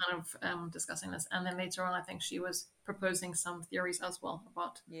they were kind of discussing this, and then later on, I think she was proposing some theories as well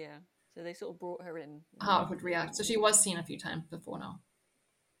about So they sort of brought her in how it would react. So she was seen a few times before now.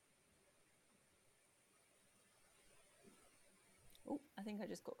 Oh, I think I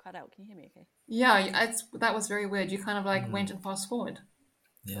just got cut out. Can you hear me okay? Yeah, that was very weird. You kind of like went and fast forward.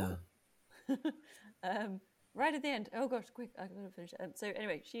 Yeah. Right at the end. Oh gosh, quick! I gotta finish. So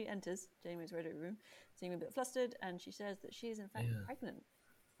anyway, she enters Janeway's ready room, seeming a bit flustered, and she says that she is in fact pregnant.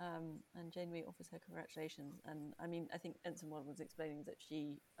 And Janeway offers her congratulations. And I mean, I think Ensign One was explaining that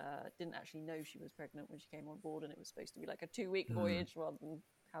she didn't actually know she was pregnant when she came on board, and it was supposed to be like a 2-week voyage rather than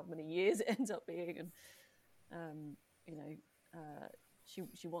how many years it ends up being. And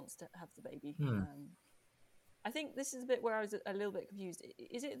she wants to have the baby. I think this is a bit where I was a little bit confused.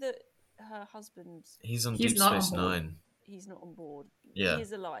 Is it that her husband? He's on Deep Space Nine. He's not on board. Yeah, he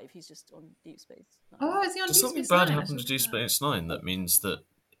is alive. He's just on Deep Space Nine. Oh, is he on Does Deep something Space bad Nine? happen to Deep Space Nine that means that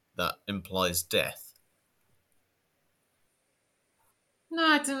implies death? No,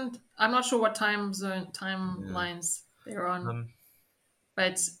 I didn't. I'm not sure what timelines they're on,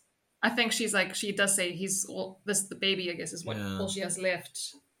 but I think she does say he's all this. The baby, I guess, is what all she has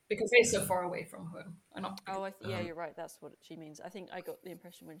left because they're so far away from home. You're right. That's what she means. I think I got the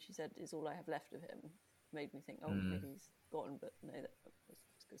impression when she said "is all I have left of him," made me think, maybe he's gone, but no, that was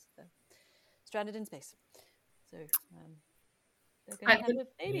because they're stranded in space. So they're going to have a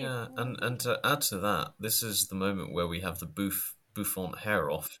baby. Yeah, and to add to that, this is the moment where we have the bouffant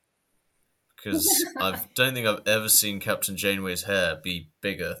hair off, because I don't think I've ever seen Captain Janeway's hair be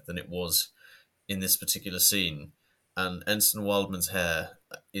bigger than it was in this particular scene, and Ensign Wildman's hair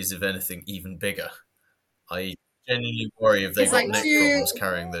is, if anything, even bigger. I genuinely worry if they've got neck problems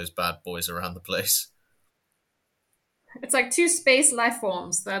carrying those bad boys around the place. It's like 2 space life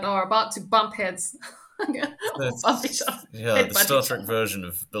forms that are about to bump heads. Bump each other. Yeah, the Star Trek version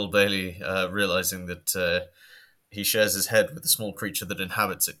of Bill Bailey realizing that he shares his head with a small creature that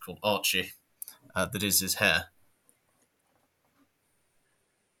inhabits it called Archie, that is his hair.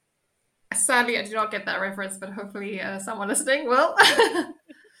 Sadly, I do not get that reference, but hopefully someone listening will.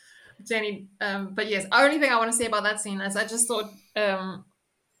 Jenny, but yes, the only thing I want to say about that scene is I just thought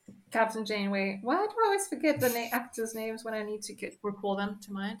Captain Janeway. Why do I always forget the actors' names when I need to recall them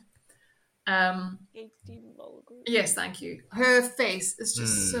to mind? Yes, thank you. Her face is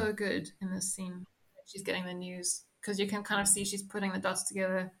just so good in this scene. She's getting the news because you can kind of see she's putting the dots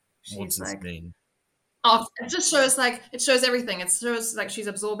together. She's what does this mean? Oh, it just shows it shows everything. It shows like she's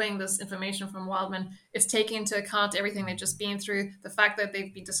absorbing this information from Wildman. It's taking into account everything they've just been through, the fact that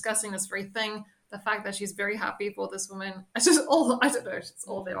they've been discussing this very thing, the fact that she's very happy for this woman. It's just all, I don't know, it's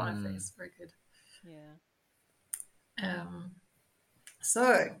all there on her face. Very good. Yeah.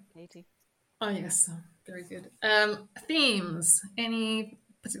 So, Katie. oh yes, very good. Themes. Any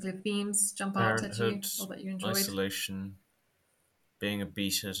particular themes jump out at you Parenthood, or that you enjoyed? isolation, being a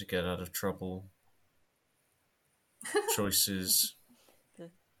beta to get out of trouble, choices, The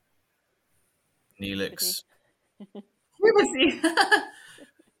Neelix. Puberty.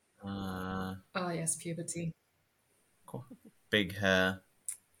 Uh, Oh yes, puberty. big hair,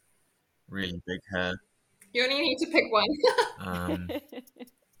 really big hair. You only need to pick one.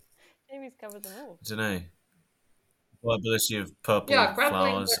 Jamie's covered them all. I don't know. Viability of purple Yeah,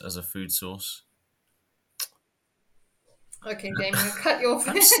 grappling. flowers as a food source. Okay, Jamie, I'll cut you off.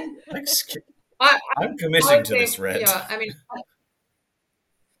 I'm committing to this, Red. Yeah, I mean,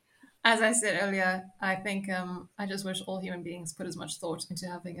 as I said earlier, I think I just wish all human beings put as much thought into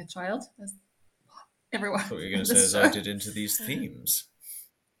having a child as everyone. I thought you were going to say as I did into these themes.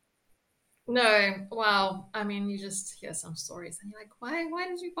 No, well, I mean, you just hear some stories and you're like, why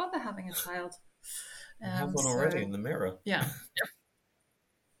did you bother having a child? I have one already in the mirror. Yeah.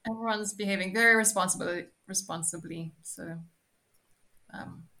 Everyone's behaving very responsibly. So,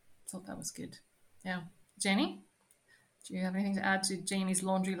 thought that was good. Yeah. Jenny, do you have anything to add to Jamie's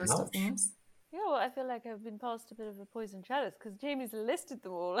laundry list of themes? Yeah, well, I feel like I've been passed a bit of a poison chalice because Jamie's listed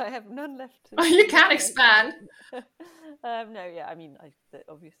them all. I have none left. Oh, you can expand. No, yeah, I mean, the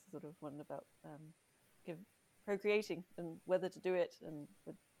obvious sort of one about procreating and whether to do it and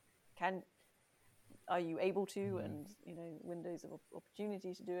are you able to, and windows of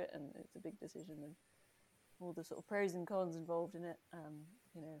opportunity to do it, and it's a big decision and all the sort of pros and cons involved in it, and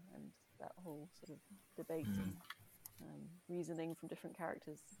that whole sort of debate and reasoning from different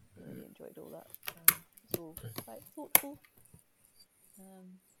characters. I really enjoyed all that. It's all quite thoughtful.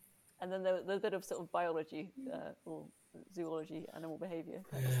 And then there's a bit of sort of biology or zoology, animal behaviour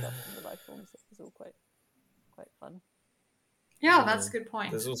kind of stuff in the life forms. It's all quite fun. Yeah, that's a good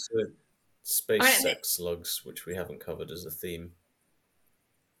point. There's also space sex slugs, which we haven't covered as a theme.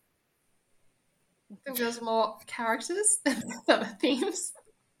 I think there's more characters than themes.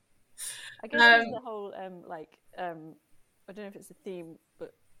 I guess there's the whole I don't know if it's a theme,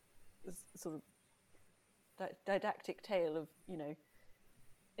 but it's sort of didactic tale of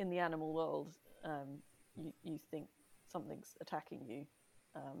in the animal world, you think something's attacking you,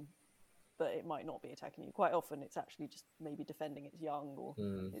 but it might not be attacking you. Quite often, it's actually just maybe defending its young, or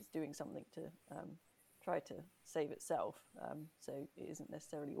it's doing something to try to save itself. So it isn't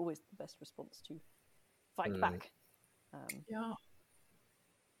necessarily always the best response to fight back. Yeah,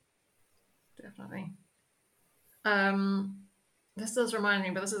 definitely. This does remind me,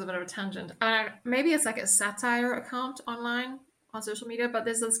 but this is a bit of a tangent. Maybe it's like a satire account online on social media, but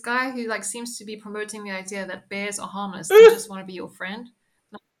there's this guy who seems to be promoting the idea that bears are harmless and just want to be your friend.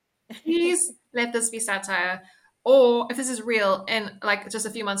 Please let this be satire. Or if this is real, in just a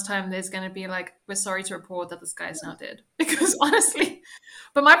few months' time, there's going to be we're sorry to report that this guy is now dead. Because honestly,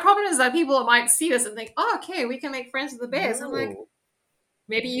 but my problem is that people might see this and think, oh, okay, we can make friends with the bears. I'm like,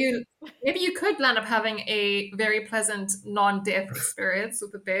 maybe you could land up having a very pleasant non-death experience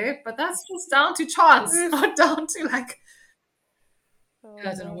with the bear, but that's just down to chance, not down to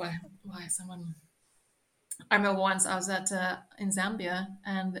I don't know why someone. I remember once I was in Zambia,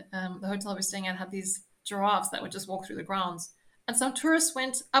 and the hotel we were staying at had these giraffes that would just walk through the grounds, and some tourists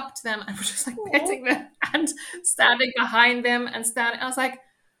went up to them and were just petting them and standing behind them and standing. I was like,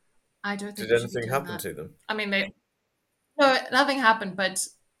 I don't think. Did anything happen to them? I mean, no, nothing happened, and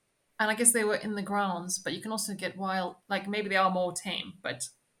I guess they were in the grounds. But you can also get wild. Maybe they are more tame, but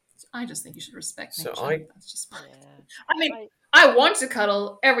I just think you should respect nature. That's just mine. I mean, I want to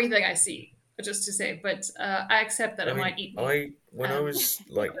cuddle everything I see, just to say, but I accept that it might eat me. When I was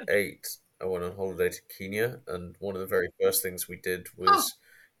 8, I went on holiday to Kenya, and one of the very first things we did was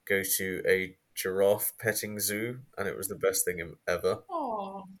go to a giraffe petting zoo, and it was the best thing ever.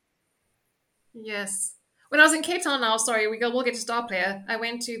 Oh, yes. When I was in Cape Town now, sorry, we'll get to Star Player. I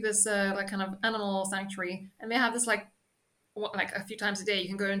went to this kind of animal sanctuary, and they have this a few times a day you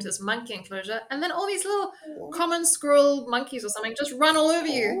can go into this monkey enclosure, and then all these little common squirrel monkeys or something just run all over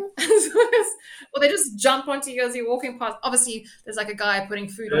you. Or they just jump onto you as you're walking past. Obviously there's a guy putting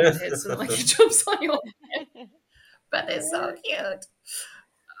food on his head, so he jumps on your head, but they're so cute.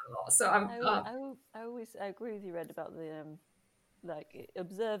 So I agree with you, Red, about the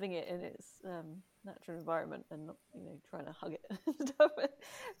observing it in its natural environment and not trying to hug it and stuff.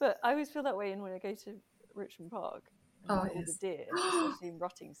 But I always feel that way when I go to Richmond Park. All the deer, especially in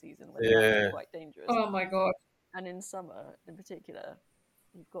rutting season, when they're actually quite dangerous. Oh my god! And in summer, in particular,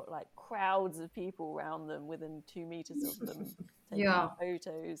 you've got crowds of people around them, within 2 meters of them, taking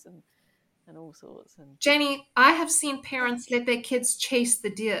photos, and and all sorts. And Jenny, I have seen parents let their kids chase the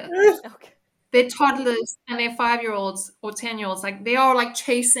deer. okay. Their toddlers and their 5-year-olds or 10-year-olds, like they are like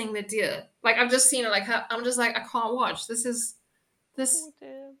chasing the deer. Like I've just seen it. Like I'm just like I can't watch. This Poor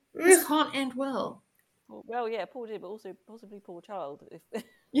dear. this can't end well. Well, yeah, poor dear, but also possibly poor child if the deer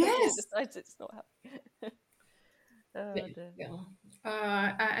Yes. decides it's not happening. Oh, dear. Yeah.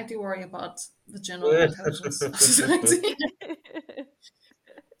 I do worry about the general intelligence of society.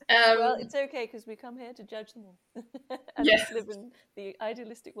 Well, it's okay because we come here to judge them all and Yeah. live in the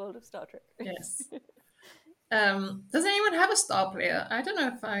idealistic world of Star Trek. Yes. Does anyone have a star player? I don't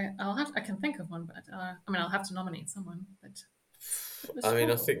know if I can think of one, but I mean I'll have to nominate someone. But I mean,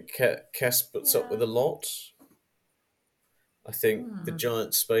 I think Kes puts up with a lot. I think the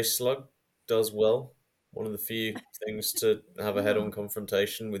giant space slug does well. One of the few things to have a head-on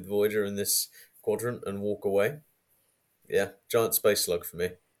confrontation with Voyager in this quadrant and walk away. Yeah, giant space slug for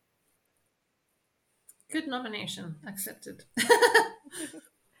me. good nomination, accepted.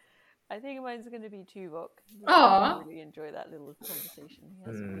 I think mine's going to be Tuvok. Aw. I really enjoy that little conversation he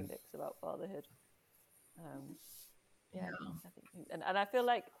has with Felix about fatherhood. Yeah, I think, and I feel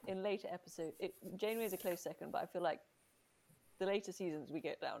like in later episodes, Janeway is a close second, but I feel like the later seasons we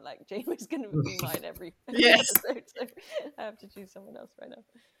get down, like Janeway's going to be mine every Yes. episode, so I have to choose someone else right now.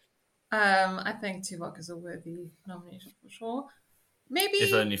 I think Tuvok is a worthy nomination for sure. Maybe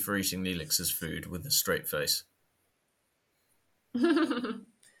If only for eating Neelix's food with a straight face.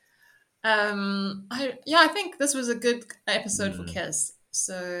 I think this was a good episode for Kes.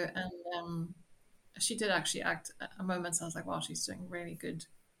 So, and she did actually act at a moment. So I was like, wow, she's doing a really good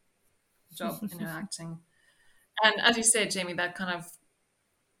job in her acting. And as you said, Jamie, that kind of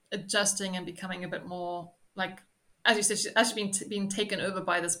adjusting and becoming a bit more like, as you said, she's actually being taken over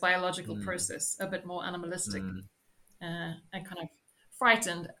by this biological process, a bit more animalistic, and kind of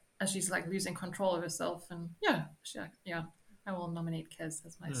frightened as she's like losing control of herself. And I will nominate Kes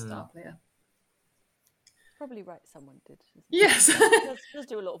as my star player. Probably right, someone did. Yes. She does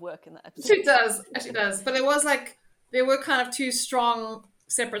do a lot of work in that episode. She does. But there were kind of two strong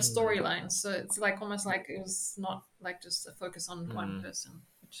separate storylines. So it's like almost like it was not like just a focus on one person.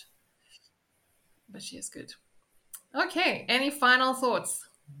 But she is good. Okay. Any final thoughts?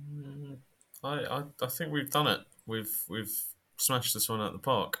 I think we've done it. We've smashed this one out the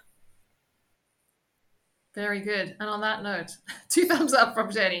park. Very good. And on that note, 2 thumbs up from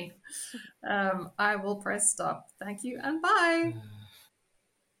Jenny. I will press stop. Thank you and bye.